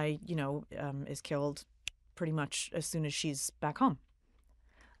ally, is killed pretty much as soon as she's back home.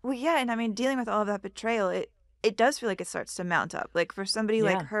 Well, yeah, and I mean, dealing with all of that betrayal, it does feel like it starts to mount up. Like for somebody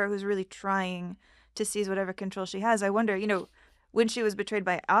like her who's really trying to seize whatever control she has, I wonder, when she was betrayed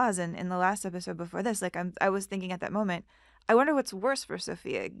by Oz in the last episode before this, like I was thinking at that moment, I wonder what's worse for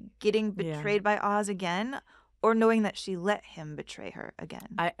Sofia, getting betrayed by Oz again, or knowing that she let him betray her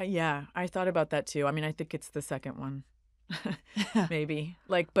again. I thought about that too. I mean, I think it's the second one. Maybe.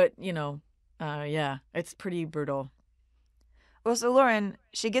 But it's pretty brutal. Well, so Lauren,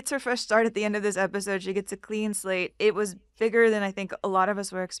 she gets her first start at the end of this episode. She gets a clean slate. It was bigger than I think a lot of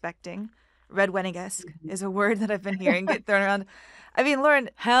us were expecting. Red Wedding-esque is a word that I've been hearing get thrown around. I mean, Lauren.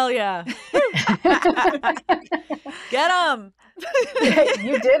 Hell yeah. Get 'em.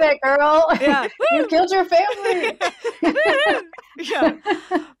 You did it, girl. Yeah. You killed your family. Yeah.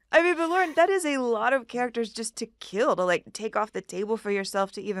 I mean, but Lauren, that is a lot of characters just to kill, to like take off the table for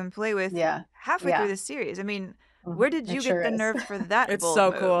yourself to even play with halfway through the series. I mean, where did you get the nerve for that? It's bold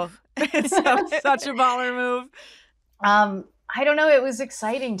so move? Cool. It's such a baller move. I don't know. It was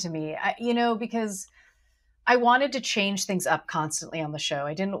exciting to me, because I wanted to change things up constantly on the show.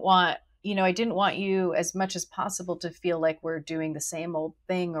 I didn't want you as much as possible to feel like we're doing the same old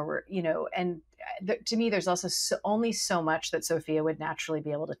thing, or and to me, there's also only so much that Sofia would naturally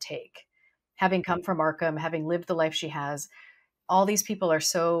be able to take. Having come from Arkham, having lived the life she has, all these people are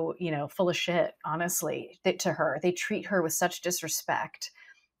so, full of shit, honestly, to her. They treat her with such disrespect.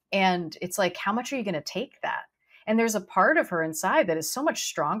 And it's like, how much are you going to take that? And there's a part of her inside that is so much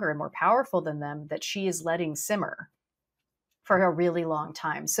stronger and more powerful than them that she is letting simmer for a really long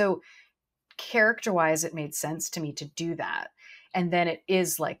time. So character-wise, it made sense to me to do that. And then it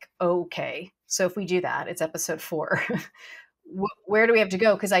is like, okay, so if we do that, it's episode 4. Where do we have to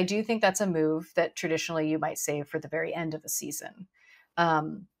go? Because I do think that's a move that traditionally you might save for the very end of the season.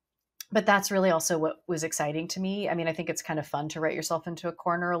 But that's really also what was exciting to me. I mean, I think it's kind of fun to write yourself into a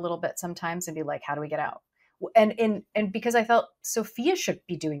corner a little bit sometimes and be like, how do we get out? And because I felt Sofia should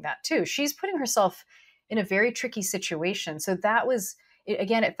be doing that too. She's putting herself in a very tricky situation. So that was,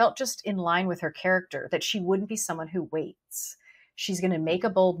 again, it felt just in line with her character, that she wouldn't be someone who waits. She's going to make a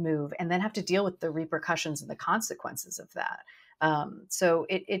bold move and then have to deal with the repercussions and the consequences of that. So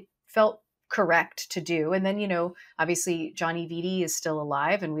it felt correct to do. And then, obviously Johnny Vitti is still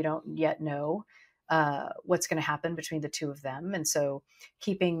alive and we don't yet know what's going to happen between the two of them. And so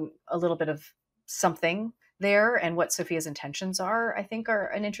keeping a little bit of something there and what Sofia's intentions are, I think are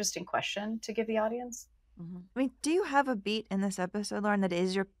an interesting question to give the audience. Mm-hmm. I mean, do you have a beat in this episode, Lauren, that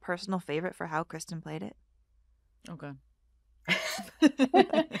is your personal favorite for how Cristin played it? Okay. There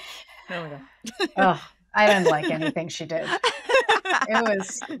we go. Oh, I didn't like anything she did. It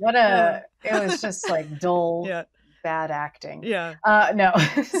was just like dull, bad acting. Yeah. No.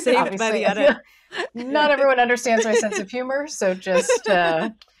 Saved by the edit. Not everyone understands my sense of humor, so just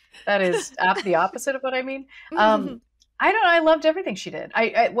that is the opposite of what I mean. I loved everything she did.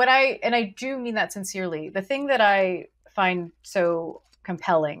 I do mean that sincerely. The thing that I find so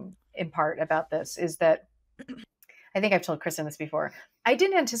compelling in part about this is that I think I've told Cristin this before. I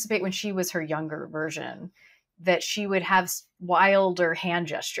didn't anticipate when she was her younger version that she would have wilder hand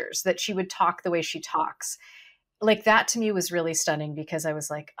gestures, that she would talk the way she talks. Like that to me was really stunning because I was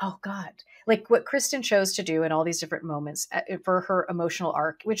like, oh God, like what Cristin chose to do in all these different moments for her emotional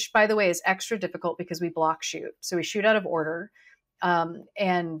arc, which by the way is extra difficult because we block shoot. So we shoot out of order.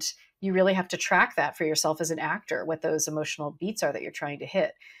 And you really have to track that for yourself as an actor, what those emotional beats are that you're trying to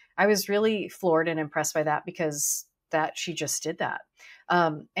hit. I was really floored and impressed by that because that she just did that.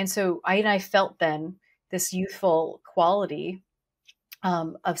 And so I felt then this youthful quality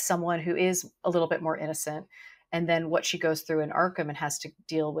of someone who is a little bit more innocent, and then what she goes through in Arkham and has to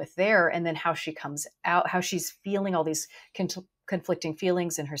deal with there, and then how she comes out, how she's feeling all these conflicting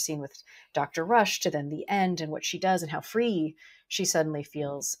feelings in her scene with Dr. Rush to then the end and what she does and how free she suddenly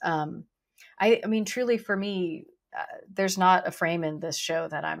feels. I mean, truly for me, there's not a frame in this show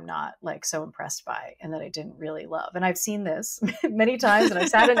that I'm not like so impressed by and that I didn't really love. And I've seen this many times and I've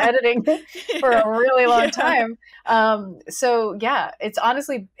sat in editing for a really long time. So yeah, it's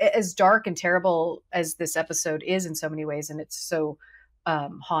honestly as dark and terrible as this episode is in so many ways. And it's so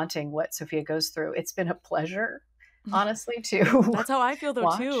haunting what Sofia goes through. It's been a pleasure, honestly, to That's how I feel though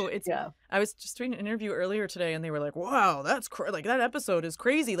watch. too. I was just doing an interview earlier today and they were like, wow, that's like that episode is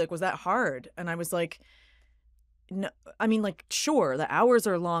crazy. Like, was that hard? And I was like, no, I mean, like, sure, the hours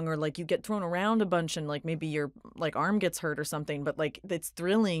are long, or like you get thrown around a bunch and like maybe your like arm gets hurt or something, but like it's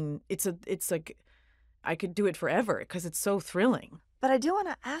thrilling. It's like I could do it forever because it's so thrilling. But I do want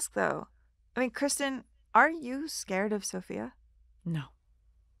to ask though. I mean, Cristin, are you scared of Sofia? No.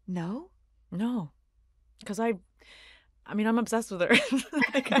 No? No. Because I'm obsessed with her.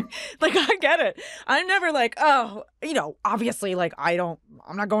 I get it. I'm never like, oh, obviously, like, I'm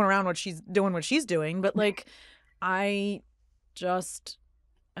not going around what she's doing, but like, I just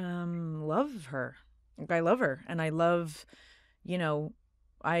love her. Like, I love her. And I love,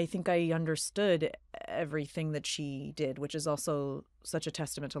 I think I understood everything that she did, which is also such a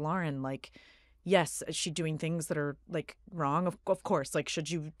testament to Lauren. Like, yes, is she doing things that are like wrong? Of course. Like,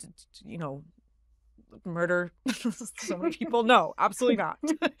 should you, murder so many people? No, absolutely not.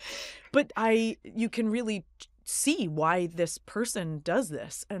 But you can really see why this person does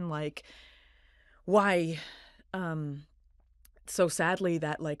this, and like why so sadly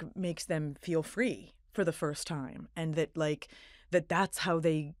that like makes them feel free for the first time, and that like that's how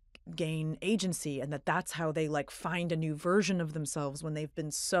they gain agency, and that's how they like find a new version of themselves when they've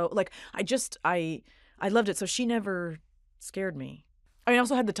been so like I loved it. So she never scared me. I mean, I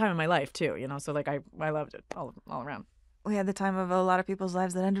also had the time of my life too, so like I loved it all around. We had the time of a lot of people's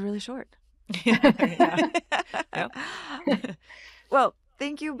lives that ended really short. Yeah. Well,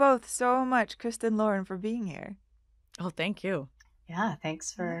 thank you both so much, Cristin, Lauren, for being here. Oh, thank you. Yeah,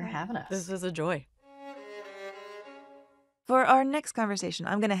 thanks for having us. This was a joy. For our next conversation,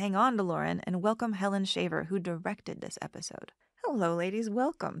 I'm going to hang on to Lauren and welcome Helen Shaver, who directed this episode. Hello, ladies.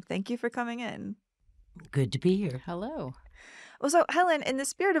 Welcome. Thank you for coming in. Good to be here. Hello. Well, so Helen, in the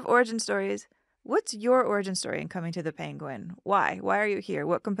spirit of origin stories, what's your origin story in coming to the Penguin? Why? Why are you here?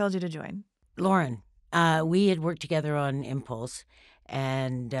 What compelled you to join? Lauren, we had worked together on Impulse,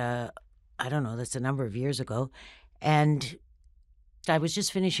 and I don't know, that's a number of years ago. And I was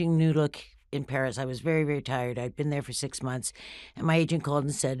just finishing New Look in Paris. I was very, very tired. I'd been there for 6 months, and my agent called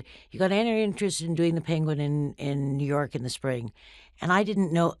and said, "You got any interest in doing the Penguin in New York in the spring?" And I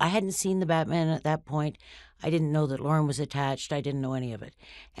didn't know. I hadn't seen the Batman at that point. I didn't know that Lauren was attached. I didn't know any of it.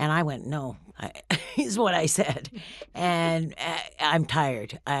 And I went, no, is what I said. And I'm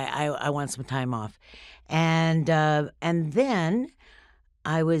tired. I want some time off. And then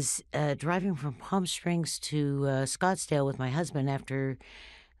I was driving from Palm Springs to Scottsdale with my husband after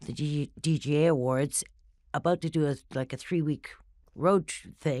the DGA Awards, about to do a 3-week road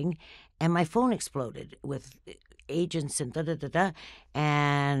thing, and my phone exploded with agents and da-da-da-da,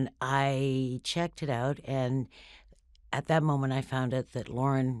 and I checked it out, and at that moment I found out that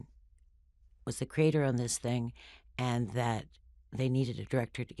Lauren was the creator on this thing, and that they needed a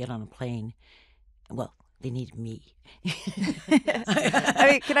director to get on a plane. Well, they needed me. I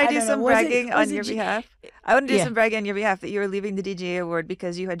mean, can I do some bragging on your behalf? I want to do some bragging on your behalf that you were leaving the DGA Award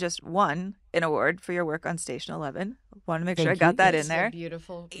because you had just won an award for your work on Station 11. Want to make sure I got that in there. A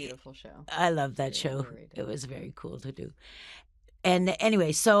beautiful, beautiful show. I love that show. It was very cool to do. And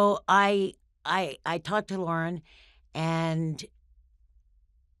anyway, so I talked to Lauren, and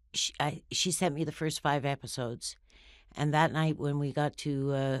she sent me the first 5 episodes. And that night when we got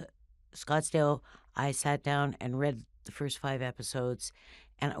to Scottsdale, I sat down and read the first 5 episodes.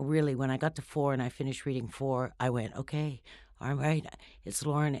 And really, when I got to 4 and I finished reading 4, I went, okay, all right, it's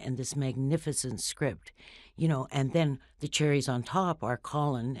Lauren and this magnificent script, and then the cherries on top are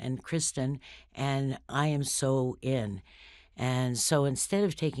Colin and Cristin, and I am so in. And so instead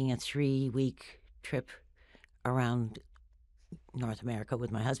of taking a 3-week trip around North America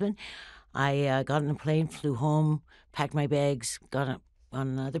with my husband, I got on a plane, flew home, packed my bags, got on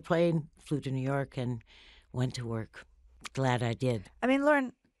another plane, flew to New York, and went to work. Glad I did. I mean,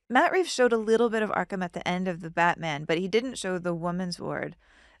 Lauren, Matt Reeves showed a little bit of Arkham at the end of the Batman, but he didn't show the woman's ward.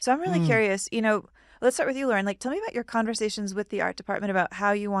 So I'm really curious, let's start with you, Lauren. Like, tell me about your conversations with the art department about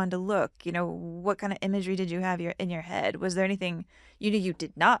how you wanted to look. What kind of imagery did you have in your head? Was there anything you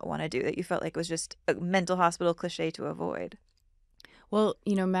did not want to do that you felt like was just a mental hospital cliche to avoid? Well,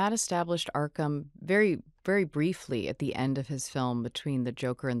 Matt established Arkham very, very briefly at the end of his film between the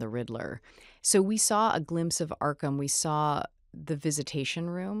Joker and the Riddler. So we saw a glimpse of Arkham. We saw the visitation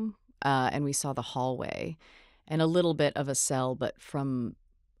room, and we saw the hallway, and a little bit of a cell, but from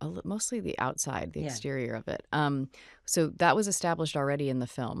mostly the outside, the exterior of it. So that was established already in the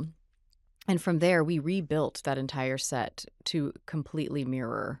film. And from there, we rebuilt that entire set to completely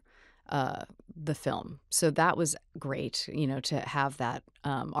mirror the film. So that was great, to have that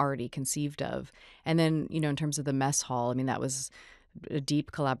already conceived of. And then, in terms of the mess hall, I mean, that was a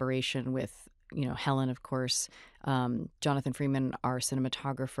deep collaboration with Helen, of course, Jonathan Freeman, our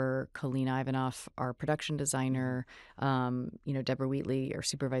cinematographer, Colleen Ivanoff, our production designer, Deborah Wheatley, our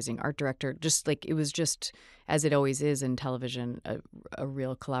supervising art director. Just like it was just, as it always is in television, a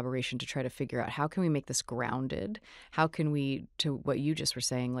real collaboration to try to figure out how can we make this grounded? How can we, to what you just were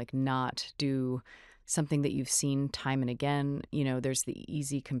saying, like not do something that you've seen time and again? There's the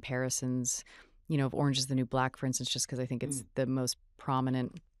easy comparisons, of Orange is the New Black, for instance, just because I think it's the most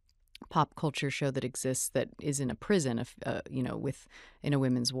prominent pop culture show that exists that is in a prison, in a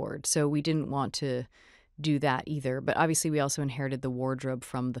women's ward. So we didn't want to do that either. But obviously we also inherited the wardrobe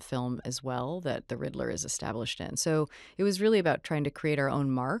from the film as well that the Riddler is established in. So it was really about trying to create our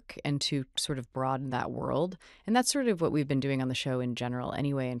own mark and to sort of broaden that world. And that's sort of what we've been doing on the show in general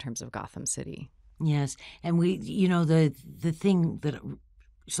anyway, in terms of Gotham City. Yes. And we, the thing that,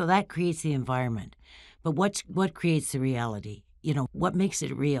 so that creates the environment. But what creates the reality? What makes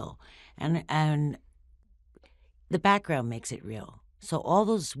it real? And the background makes it real. So all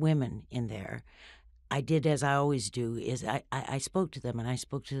those women in there, I did as I always do, is I spoke to them, and I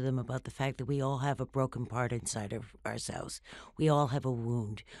spoke to them about the fact that we all have a broken part inside of ourselves. We all have a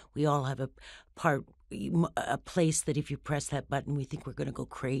wound. We all have a place that if you press that button, we think we're going to go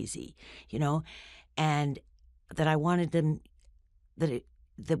crazy, and that I wanted them,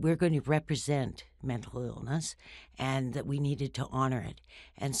 that we're going to represent mental illness and that we needed to honor it.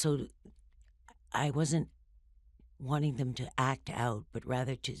 And so I wasn't wanting them to act out, but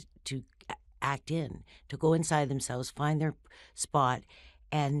rather to act in, to go inside themselves, find their spot,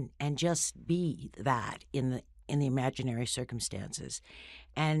 and just be that in the imaginary circumstances.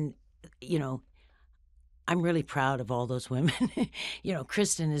 And, I'm really proud of all those women.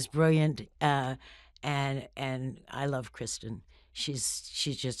 Cristin is brilliant, and I love Cristin. She's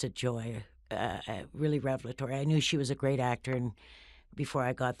just a joy, really revelatory. I knew she was a great actor and before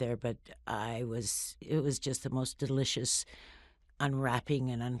I got there, but it was just the most delicious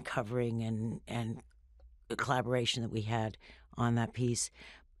unwrapping and uncovering and collaboration that we had on that piece.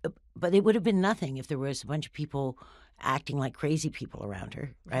 But it would have been nothing if there was a bunch of people acting like crazy people around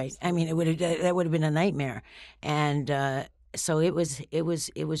her, right? I mean, that would have been a nightmare. And so it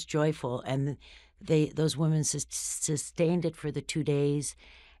was joyful, and those women sustained it for the 2 days,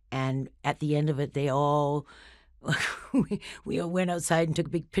 and at the end of it, they all we all went outside and took a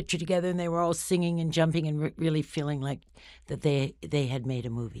big picture together, and they were all singing and jumping and really feeling like that they had made a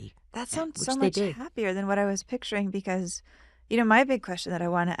movie. That sounds so much happier than what I was picturing, because my big question that I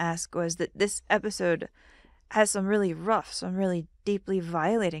want to ask was that this episode has some really rough, some really deeply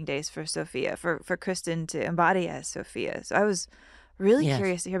violating days for Sofia, for Cristin to embody as Sofia. So I was really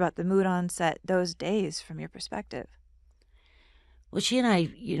curious to hear about the mood on set those days from your perspective. Well, she and I,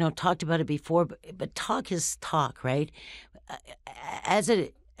 talked about it before, but talk is talk, right? As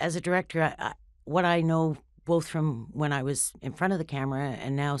a director, what I know both from when I was in front of the camera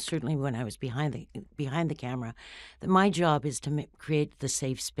and now certainly when I was behind the camera, that my job is to create the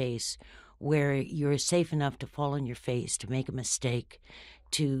safe space where you're safe enough to fall on your face, to make a mistake,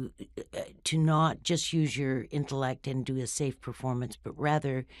 to not just use your intellect and do a safe performance, but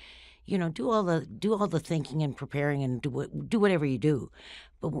rather, do all the thinking and preparing and do whatever you do.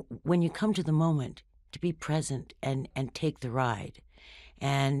 But when you come to the moment, to be present and take the ride,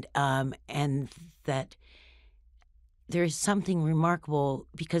 and that there is something remarkable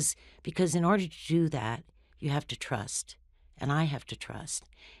because in order to do that, you have to trust, and I have to trust.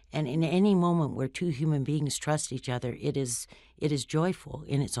 And in any moment where two human beings trust each other, it is joyful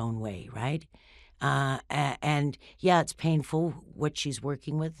in its own way, right? And it's painful what she's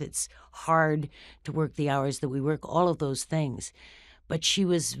working with. It's hard to work the hours that we work, all of those things. But she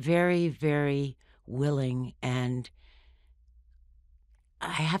was very, very willing, and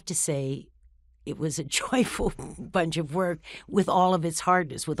I have to say, it was a joyful bunch of work with all of its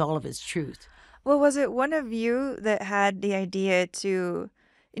hardness, with all of its truth. Well, was it one of you that had the idea to,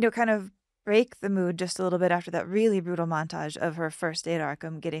 kind of break the mood just a little bit after that really brutal montage of her first day at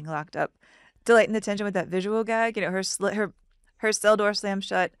Arkham getting locked up, to lighten the tension with that visual gag? Her cell door slams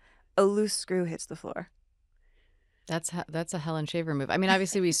shut, a loose screw hits the floor. That's a Helen Shaver move. I mean,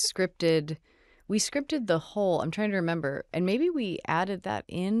 obviously we scripted the whole. I'm trying to remember, and maybe we added that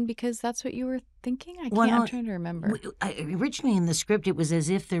in because that's what you were thinking. I'm trying to remember. Originally in the script, it was as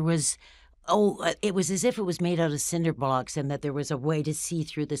if there was. It was as if it was made out of cinder blocks and that there was a way to see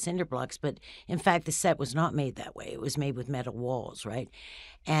through the cinder blocks. But in fact, the set was not made that way. It was made with metal walls, right?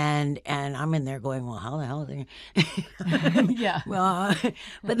 And I'm in there going, well, how the hell are they? Yeah. Well,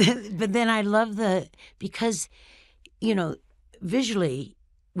 but then I love because, visually,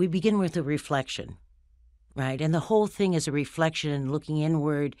 we begin with a reflection. right? And the whole thing is a reflection and looking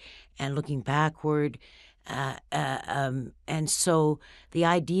inward and looking backward. And so the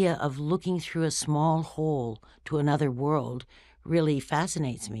idea of looking through a small hole to another world really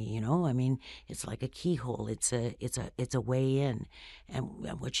fascinates me, you know? I mean, it's like a keyhole. It's a way in.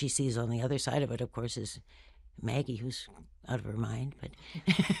 And what she sees on the other side of it, of course, is Maggie, who's out of her mind, but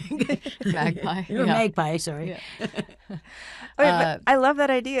Magpie. You're a magpie, sorry. Yeah. But I love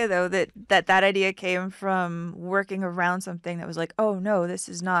that idea, though, that idea came from working around something that was like, oh, no, this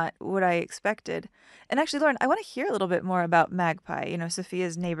is not what I expected. And actually, Lauren, I want to hear a little bit more about Magpie, you know,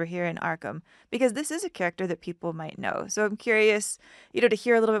 Sophia's neighbor here in Arkham, because this is a character that people might know. So I'm curious, you know, to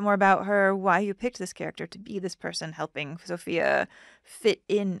hear a little bit more about her, why you picked this character to be this person helping Sophia fit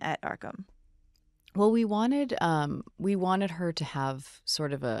in at Arkham. Well, we wanted her to have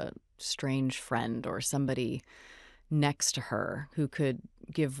sort of a strange friend or somebody next to her who could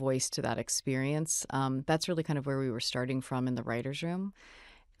give voice to that experience. That's really kind of where we were starting from in the writer's room.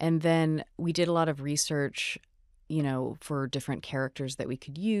 And then we did a lot of research, you know, for different characters that we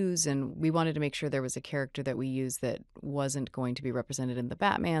could use. And we wanted to make sure there was a character that we used that wasn't going to be represented in the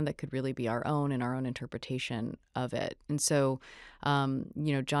Batman, that could really be our own and our own interpretation of it. And so,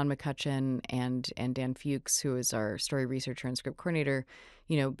 you know, John McCutcheon and Dan Fuchs, who is our story researcher and script coordinator,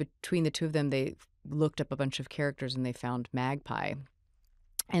 you know, between the two of them, they looked up a bunch of characters and they found Magpie.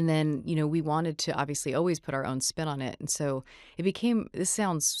 And then, you know, we wanted to obviously always put our own spin on it. And so it became, this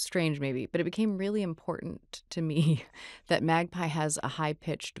sounds strange maybe, but it became really important to me that Magpie has a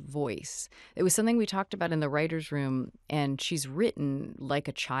high-pitched voice. It was something we talked about in the writer's room, and she's written like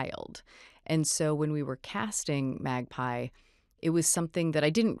a child. And so when we were casting Magpie, it was something that I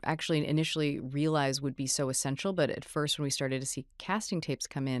didn't actually initially realize would be so essential. But at first, when we started to see casting tapes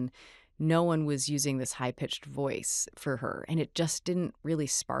come in, no one was using this high-pitched voice for her, and it just didn't really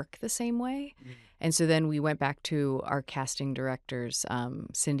spark the same way. And so then we went back to our casting directors,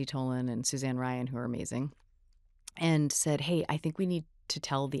 Cindy Tolan and Suzanne Ryan, who are amazing, and said, hey, I think we need to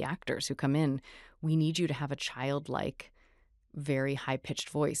tell the actors who come in, we need you to have a childlike, very high-pitched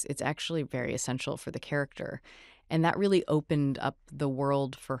voice. It's actually very essential for the character. And that really opened up the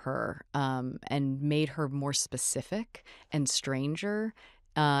world for her and made her more specific and stranger.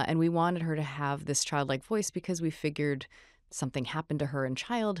 And we wanted her to have this childlike voice because we figured something happened to her in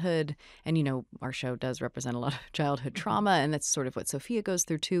childhood. And, you know, our show does represent a lot of childhood trauma, and that's sort of what Sophia goes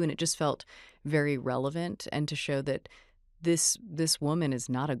through too. And it just felt very relevant, and to show that this woman is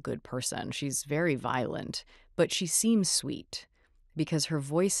not a good person. She's very violent, but she seems sweet because her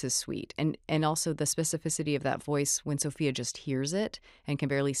voice is sweet. And also the specificity of that voice when Sophia just hears it and can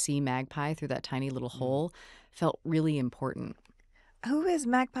barely see Magpie through that tiny little hole felt really important. Who is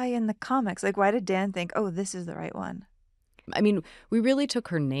Magpie in the comics? Like, why did Dan think, oh, this is the right one? I mean, we really took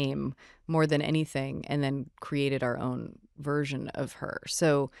her name more than anything and then created our own version of her.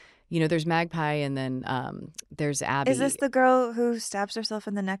 So, you know, there's Magpie and then there's Abby. Is this the girl who stabs herself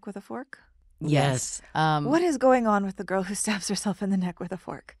in the neck with a fork? Yes. What is going on with the girl who stabs herself in the neck with a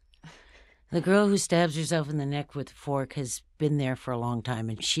fork? The girl who stabs herself in the neck with a fork has been there for a long time,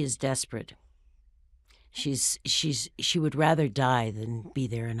 and she is desperate. She would rather die than be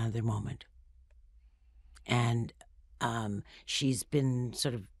there another moment. And she's been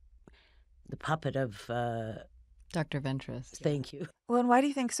sort of the puppet of Dr. Ventress. Thank you. Well, and why do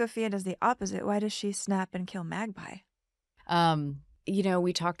you think Sophia does the opposite? Why does she snap and kill Magpie? You know,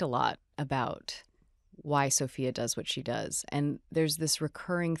 we talked a lot about why Sophia does what she does. And there's this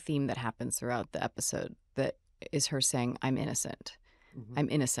recurring theme that happens throughout the episode that is her saying, I'm innocent. Mm-hmm. I'm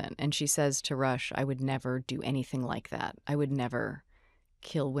innocent. And she says to Rush, I would never do anything like that. I would never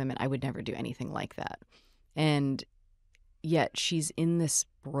kill women. I would never do anything like that. And yet she's in this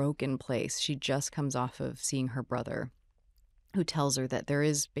broken place. She just comes off of seeing her brother, who tells her that there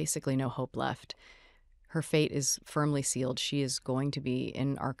is basically no hope left. Her fate is firmly sealed. She is going to be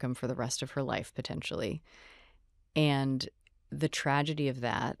in Arkham for the rest of her life, potentially. And the tragedy of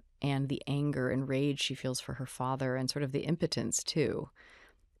that and the anger and rage she feels for her father and sort of the impotence, too,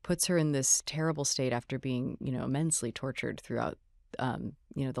 puts her in this terrible state after being, you know, immensely tortured throughout,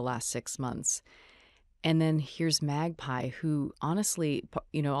 you know, the last 6 months. And then here's Magpie, who honestly,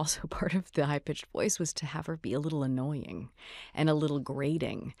 you know, also part of the high-pitched voice was to have her be a little annoying and a little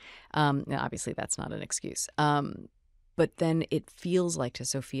grating. Now, obviously, that's not an excuse. But then it feels like to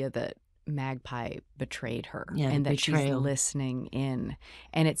Sophia that Magpie betrayed her and that she's listening in.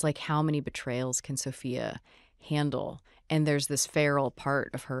 And it's like, how many betrayals can Sophia handle? And there's this feral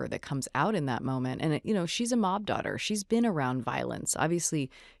part of her that comes out in that moment. And, you know, she's a mob daughter. She's been around violence,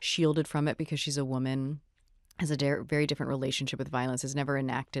 obviously shielded from it because she's a woman, has a very different relationship with violence, has never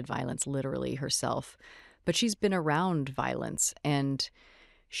enacted violence literally herself. but she's been around violence, and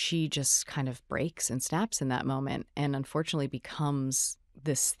she just kind of breaks and snaps in that moment, and unfortunately becomes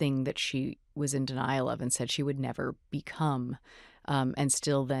this thing that she was in denial of and said she would never become, and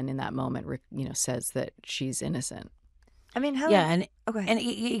still then in that moment, says that she's innocent. I mean, Helen, yeah, and okay. and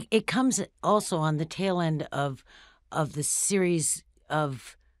it comes also on the tail end of the series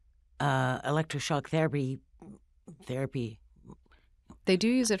of electroshock therapy. They do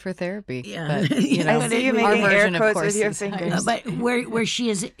use it for therapy. Yeah, but, I see you making air quotes with your is fingers. But where she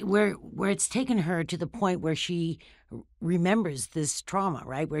is, where it's taken her to the point where she remembers this trauma,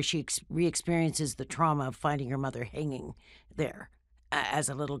 right? Where she re-experiences the trauma of finding her mother hanging there as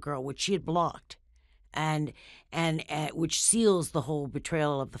a little girl, which she had blocked, and which seals the whole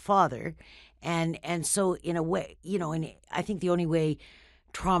betrayal of the father, and so in a way, and I think the only way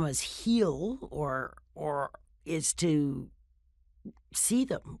traumas heal or is to see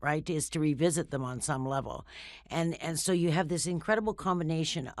them, right, is to revisit them on some level, and so you have this incredible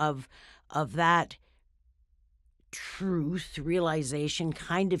combination of that truth realization,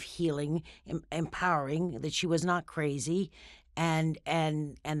 kind of healing, empowering that she was not crazy, and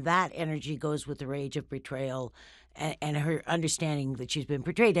that energy goes with the rage of betrayal and her understanding that she's been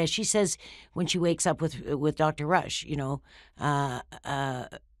betrayed, as she says when she wakes up with Dr. Rush. Men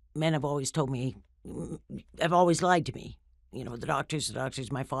have always told me, have always lied to me. The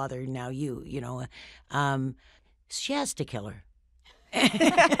doctor's my father, now you. She has to kill her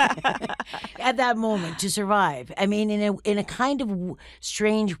at that moment to survive. I mean, in a kind of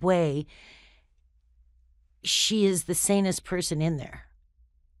strange way, she is the sanest person in there.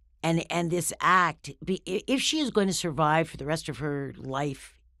 And this act, if she is going to survive for the rest of her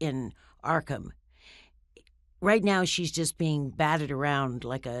life in Arkham, right now she's just being batted around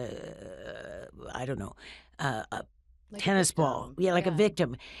like a tennis ball. Yeah, like a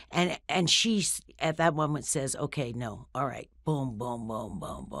victim. And she, at that moment, says, okay, no, all right, boom, boom, boom,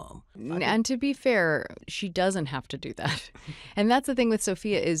 boom, boom. And to be fair, she doesn't have to do that. And that's the thing with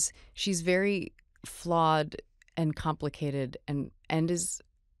Sofia, is she's very flawed and complicated and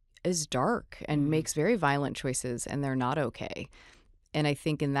is dark and makes very violent choices, and they're not okay. And I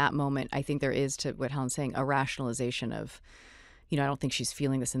think in that moment, I think there is, to what Helen's saying, a rationalization of, I don't think she's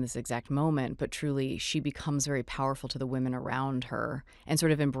feeling this in this exact moment, but truly she becomes very powerful to the women around her and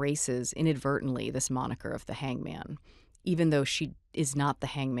sort of embraces inadvertently this moniker of the hangman, even though she is not the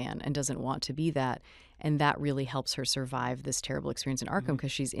hangman and doesn't want to be that. And that really helps her survive this terrible experience in Arkham,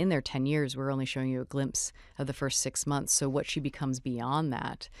 because she's in there 10 years. We're only showing you a glimpse of the first 6 months. So what she becomes beyond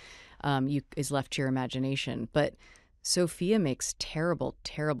that is left to your imagination. But Sofia makes terrible,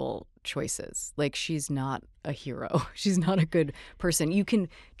 terrible choices. Like, she's not a hero. She's not a good person. You can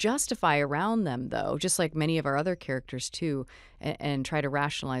justify around them, though, just like many of our other characters, too, and try to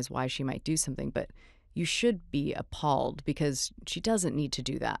rationalize why she might do something. But you should be appalled, because she doesn't need to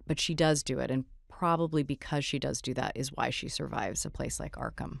do that. But she does do it. And probably because she does do that is why she survives a place like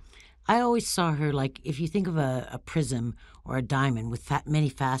Arkham. I always saw her like, if you think of a prism or a diamond with many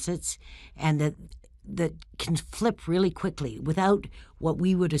facets, and that can flip really quickly without what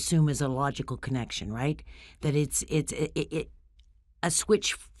we would assume is a logical connection, right? That it a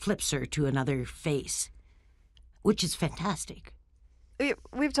switch flips her to another face, which is fantastic.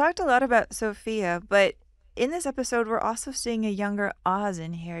 We've talked a lot about Sofia, but in this episode, we're also seeing a younger Oz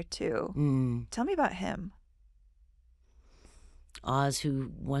in here, too. Tell me about him. Oz,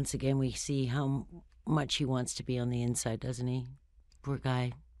 who, once again, we see how much he wants to be on the inside, doesn't he? Poor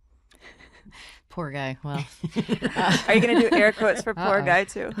guy. Poor guy. Well, are you going to do air quotes for poor guy,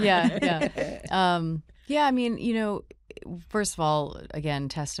 too? Yeah. Yeah, I mean, first of all, again,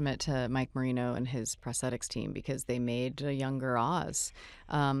 testament to Mike Marino and his prosthetics team, because they made a younger Oz.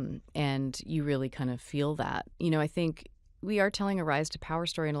 And you really kind of feel that. I think we are telling a rise to power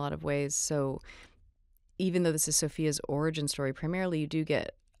story in a lot of ways. So even though this is Sofia's origin story, primarily you do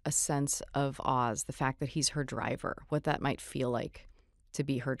get a sense of Oz, the fact that he's her driver, what that might feel like to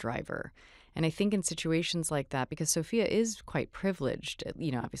be her driver. And I think in situations like that, because Sofia is quite privileged,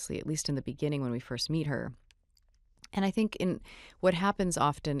 obviously, at least in the beginning when we first meet her. And I think in what happens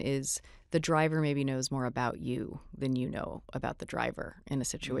often is the driver maybe knows more about you than you know about the driver in a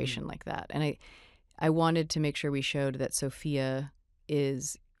situation like that. And I wanted to make sure we showed that Sofia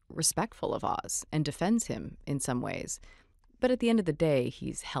is respectful of Oz and defends him in some ways. But at the end of the day,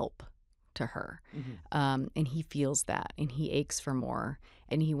 he's help to her. And he feels that, and he aches for more,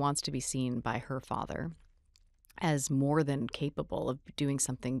 and he wants to be seen by her father as more than capable of doing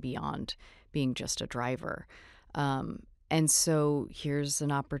something beyond being just a driver. And so here's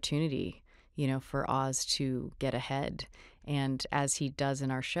an opportunity, for Oz to get ahead And as he does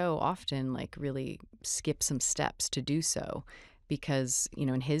in our show, often like really skip some steps to do so, because, you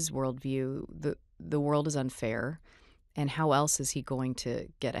know, in his worldview, the world is unfair. And how else is he going to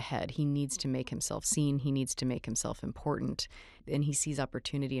get ahead? He needs to make himself seen. He needs to make himself important. And he sees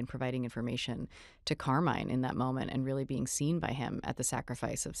opportunity in providing information to Carmine in that moment and really being seen by him at the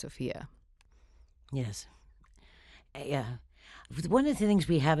sacrifice of Sofia. Yes. Yeah. One of the things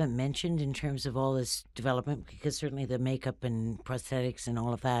we haven't mentioned in terms of all this development, because certainly the makeup and prosthetics and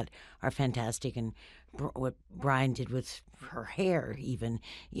all of that are fantastic, and what Brian did with her hair even,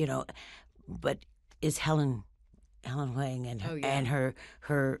 you know, but is Helen Wang and and her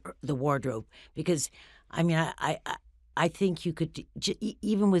the wardrobe, because I mean I think you could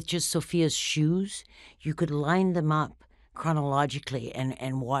even with just Sofia's shoes, you could line them up chronologically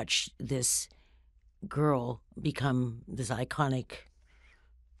and watch this girl become this iconic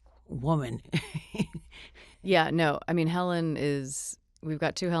woman. Yeah, no, I mean Helen is. We've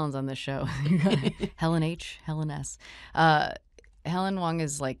got two Helens on this show. Helen H, Helen S. Helen Wang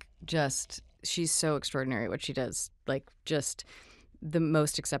is like just. She's so extraordinary at what she does, like just the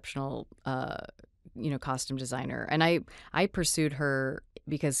most exceptional, costume designer. And I pursued her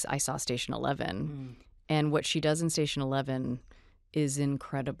because I saw Station 11, and what she does in Station 11 is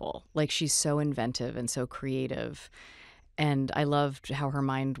incredible. Like she's so inventive and so creative, and I loved how her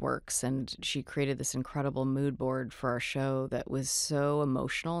mind works. And she created this incredible mood board for our show that was so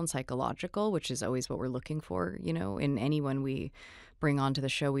emotional and psychological, which is always what we're looking for, you know, in anyone we bring onto the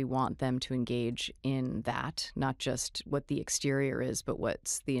show. We want them to engage in that, not just what the exterior is, but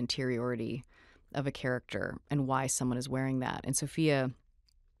what's the interiority of a character and why someone is wearing that. And Sofia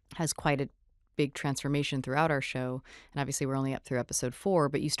has quite a big transformation throughout our show. And obviously we're only up through episode 4,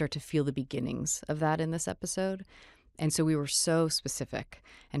 but you start to feel the beginnings of that in this episode. And so we were so specific,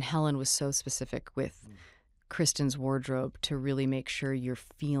 and Helen was so specific with Kristin's wardrobe to really make sure you're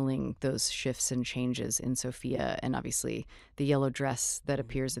feeling those shifts and changes in Sofia. And obviously the yellow dress that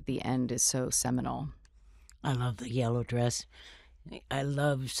appears at the end is so seminal. I love the yellow dress. I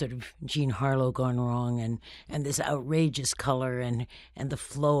love sort of Jean Harlow gone wrong, and this outrageous color and the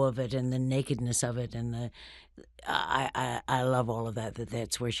flow of it and the nakedness of it, and I love all of that.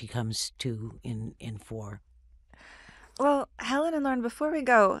 That's where she comes to in 4. Well, Helen and Lauren, before we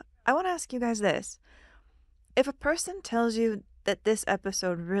go, I want to ask you guys this. If a person tells you that this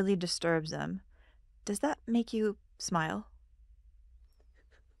episode really disturbs them, does that make you smile?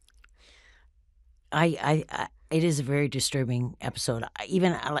 It is a very disturbing episode.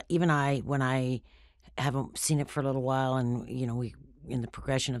 Even I, when I haven't seen it for a little while, and you know, we in the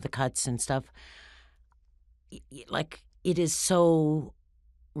progression of the cuts and stuff, like it is so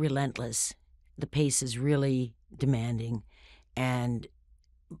relentless. The pace is really demanding, and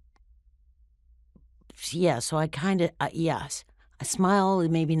yeah, so I kind of yes, I smile,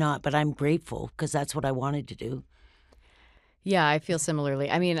 maybe not, but I'm grateful because that's what I wanted to do. Yeah, I feel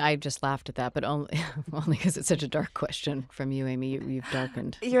similarly. I mean, I just laughed at that, but only because it's such a dark question from you, Amy. You've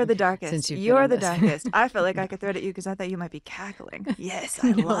darkened. You're the darkest. Since You're the darkest. I felt like I could throw it at you because I thought you might be cackling. Yes,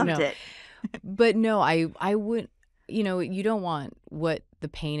 I loved it. But no, I wouldn't. You know, you don't want what the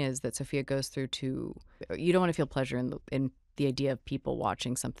pain is that Sofia goes through to. You don't want to feel pleasure in the idea of people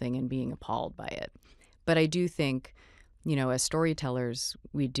watching something and being appalled by it. But I do think, you know, as storytellers,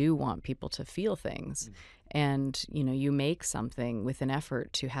 we do want people to feel things. And, you know, you make something with an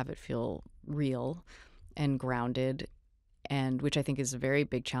effort to have it feel real and grounded, and which I think is a very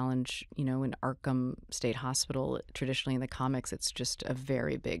big challenge, you know, in Arkham State Hospital. Traditionally in the comics, it's just a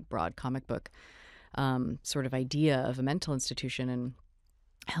very big, broad comic book sort of idea of a mental institution. And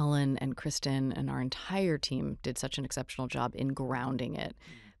Helen and Cristin and our entire team did such an exceptional job in grounding it.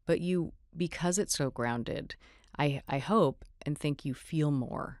 But because it's so grounded, I hope and think you feel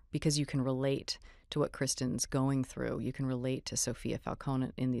more because you can relate to what Kristin's going through. You can relate to Sofia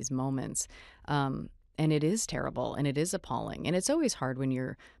Falcone in these moments. And it is terrible and it is appalling. And it's always hard when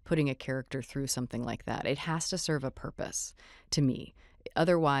you're putting a character through something like that. It has to serve a purpose to me.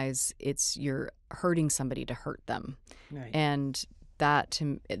 Otherwise, you're hurting somebody to hurt them. Right. And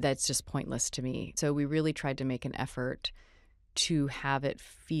that's just pointless to me. So we really tried to make an effort to have it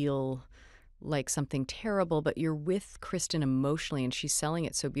feel like something terrible, but you're with Cristin emotionally, and she's selling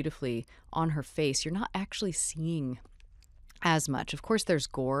it so beautifully on her face. You're not actually seeing as much. Of course, there's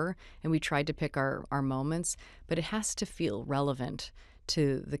gore, and we tried to pick our moments, but it has to feel relevant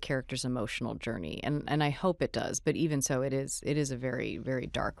to the character's emotional journey, and I hope it does. But even so, it is a very, very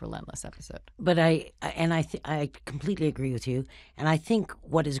dark, relentless episode. But I completely agree with you, and I think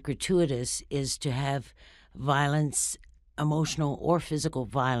what is gratuitous is to have violence, emotional or physical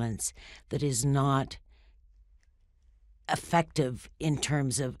violence, that is not effective in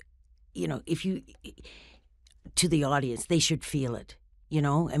terms of, if you, to the audience, they should feel it.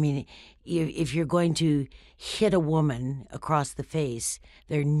 I mean, if you're going to hit a woman across the face,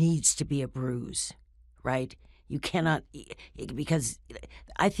 there needs to be a bruise, right? You cannot, because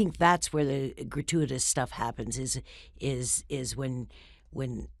I think that's where the gratuitous stuff happens. Is when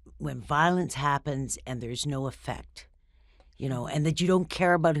violence happens and there's no effect, and that you don't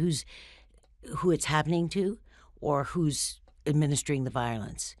care about who it's happening to or who's administering the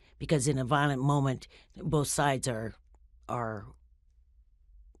violence, because in a violent moment, both sides are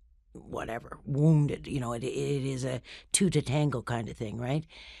whatever, wounded. It is a two to tango kind of thing, right?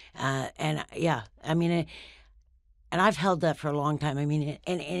 And I've held that for a long time. I mean,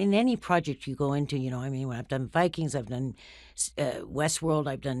 and in any project you go into, when I've done Vikings, I've done Westworld,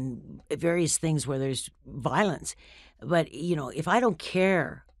 I've done various things where there's violence. But, if I don't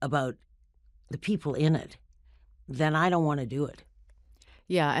care about the people in it, then I don't want to do it.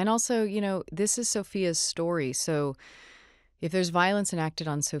 Yeah, and also, this is Sofia's story, so if there's violence enacted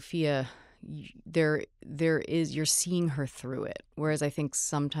on Sofia, you're seeing her through it. Whereas I think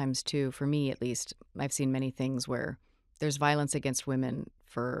sometimes too, for me at least, I've seen many things where there's violence against women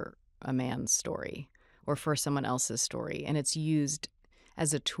for a man's story or for someone else's story, and it's used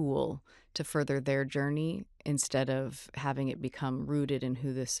as a tool to further their journey instead of having it become rooted in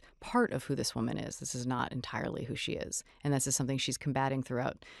who this woman is. This is not entirely who she is, and this is something she's combating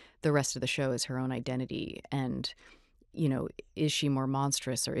throughout the rest of the show, is her own identity. And is she more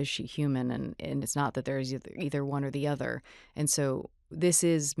monstrous or is she human? And it's not that there's either one or the other. And so this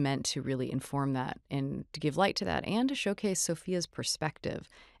is meant to really inform that and to give light to that and to showcase Sofia's perspective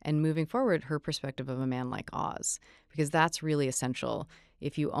and moving forward her perspective of a man like Oz, because that's really essential.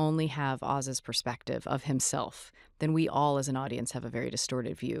 If you only have Oz's perspective of himself, then we all as an audience have a very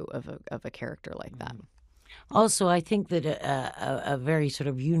distorted view of a character like that. Also, I think that a very sort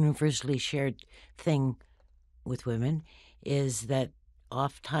of universally shared thing with women is that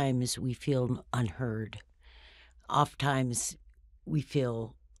oftentimes we feel unheard. Oftentimes we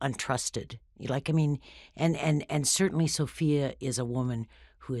feel untrusted. And certainly Sofia is a woman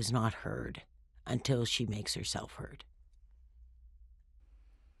who is not heard until she makes herself heard.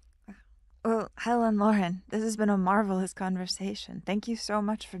 Well, Helen, Lauren, this has been a marvelous conversation. Thank you so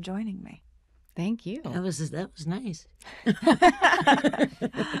much for joining me. Thank you. That was nice.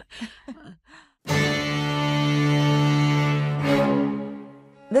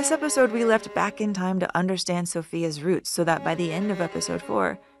 This episode, we left back in time to understand Sofia's roots so that by the end of episode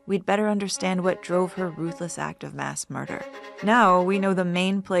 4, we'd better understand what drove her ruthless act of mass murder. Now we know the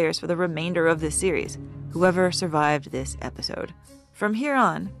main players for the remainder of this series, whoever survived this episode. From here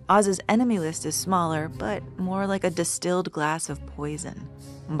on, Oz's enemy list is smaller, but more like a distilled glass of poison.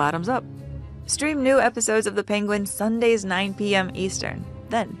 Bottoms up. Stream new episodes of The Penguin Sundays 9 p.m. Eastern.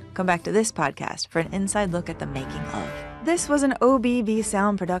 Then come back to this podcast for an inside look at the making of. This was an OBB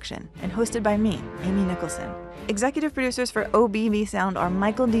Sound production and hosted by me, Amy Nicholson. Executive producers for OBB Sound are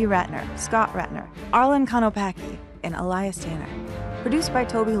Michael D. Ratner, Scott Ratner, Arlen Konopacki, and Elias Tanner. Produced by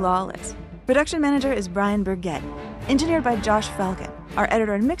Toby Lawless. Production manager is Brian Burgett. Engineered by Josh Falcon. Our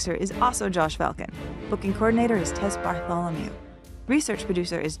editor and mixer is also Josh Falcon. Booking coordinator is Tess Bartholomew. Research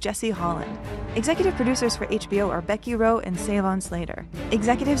producer is Jesse Holland. Executive producers for HBO are Becky Rowe and Savon Slater.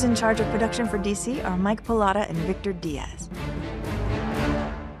 Executives in charge of production for DC are Mike Pilata and Victor Diaz.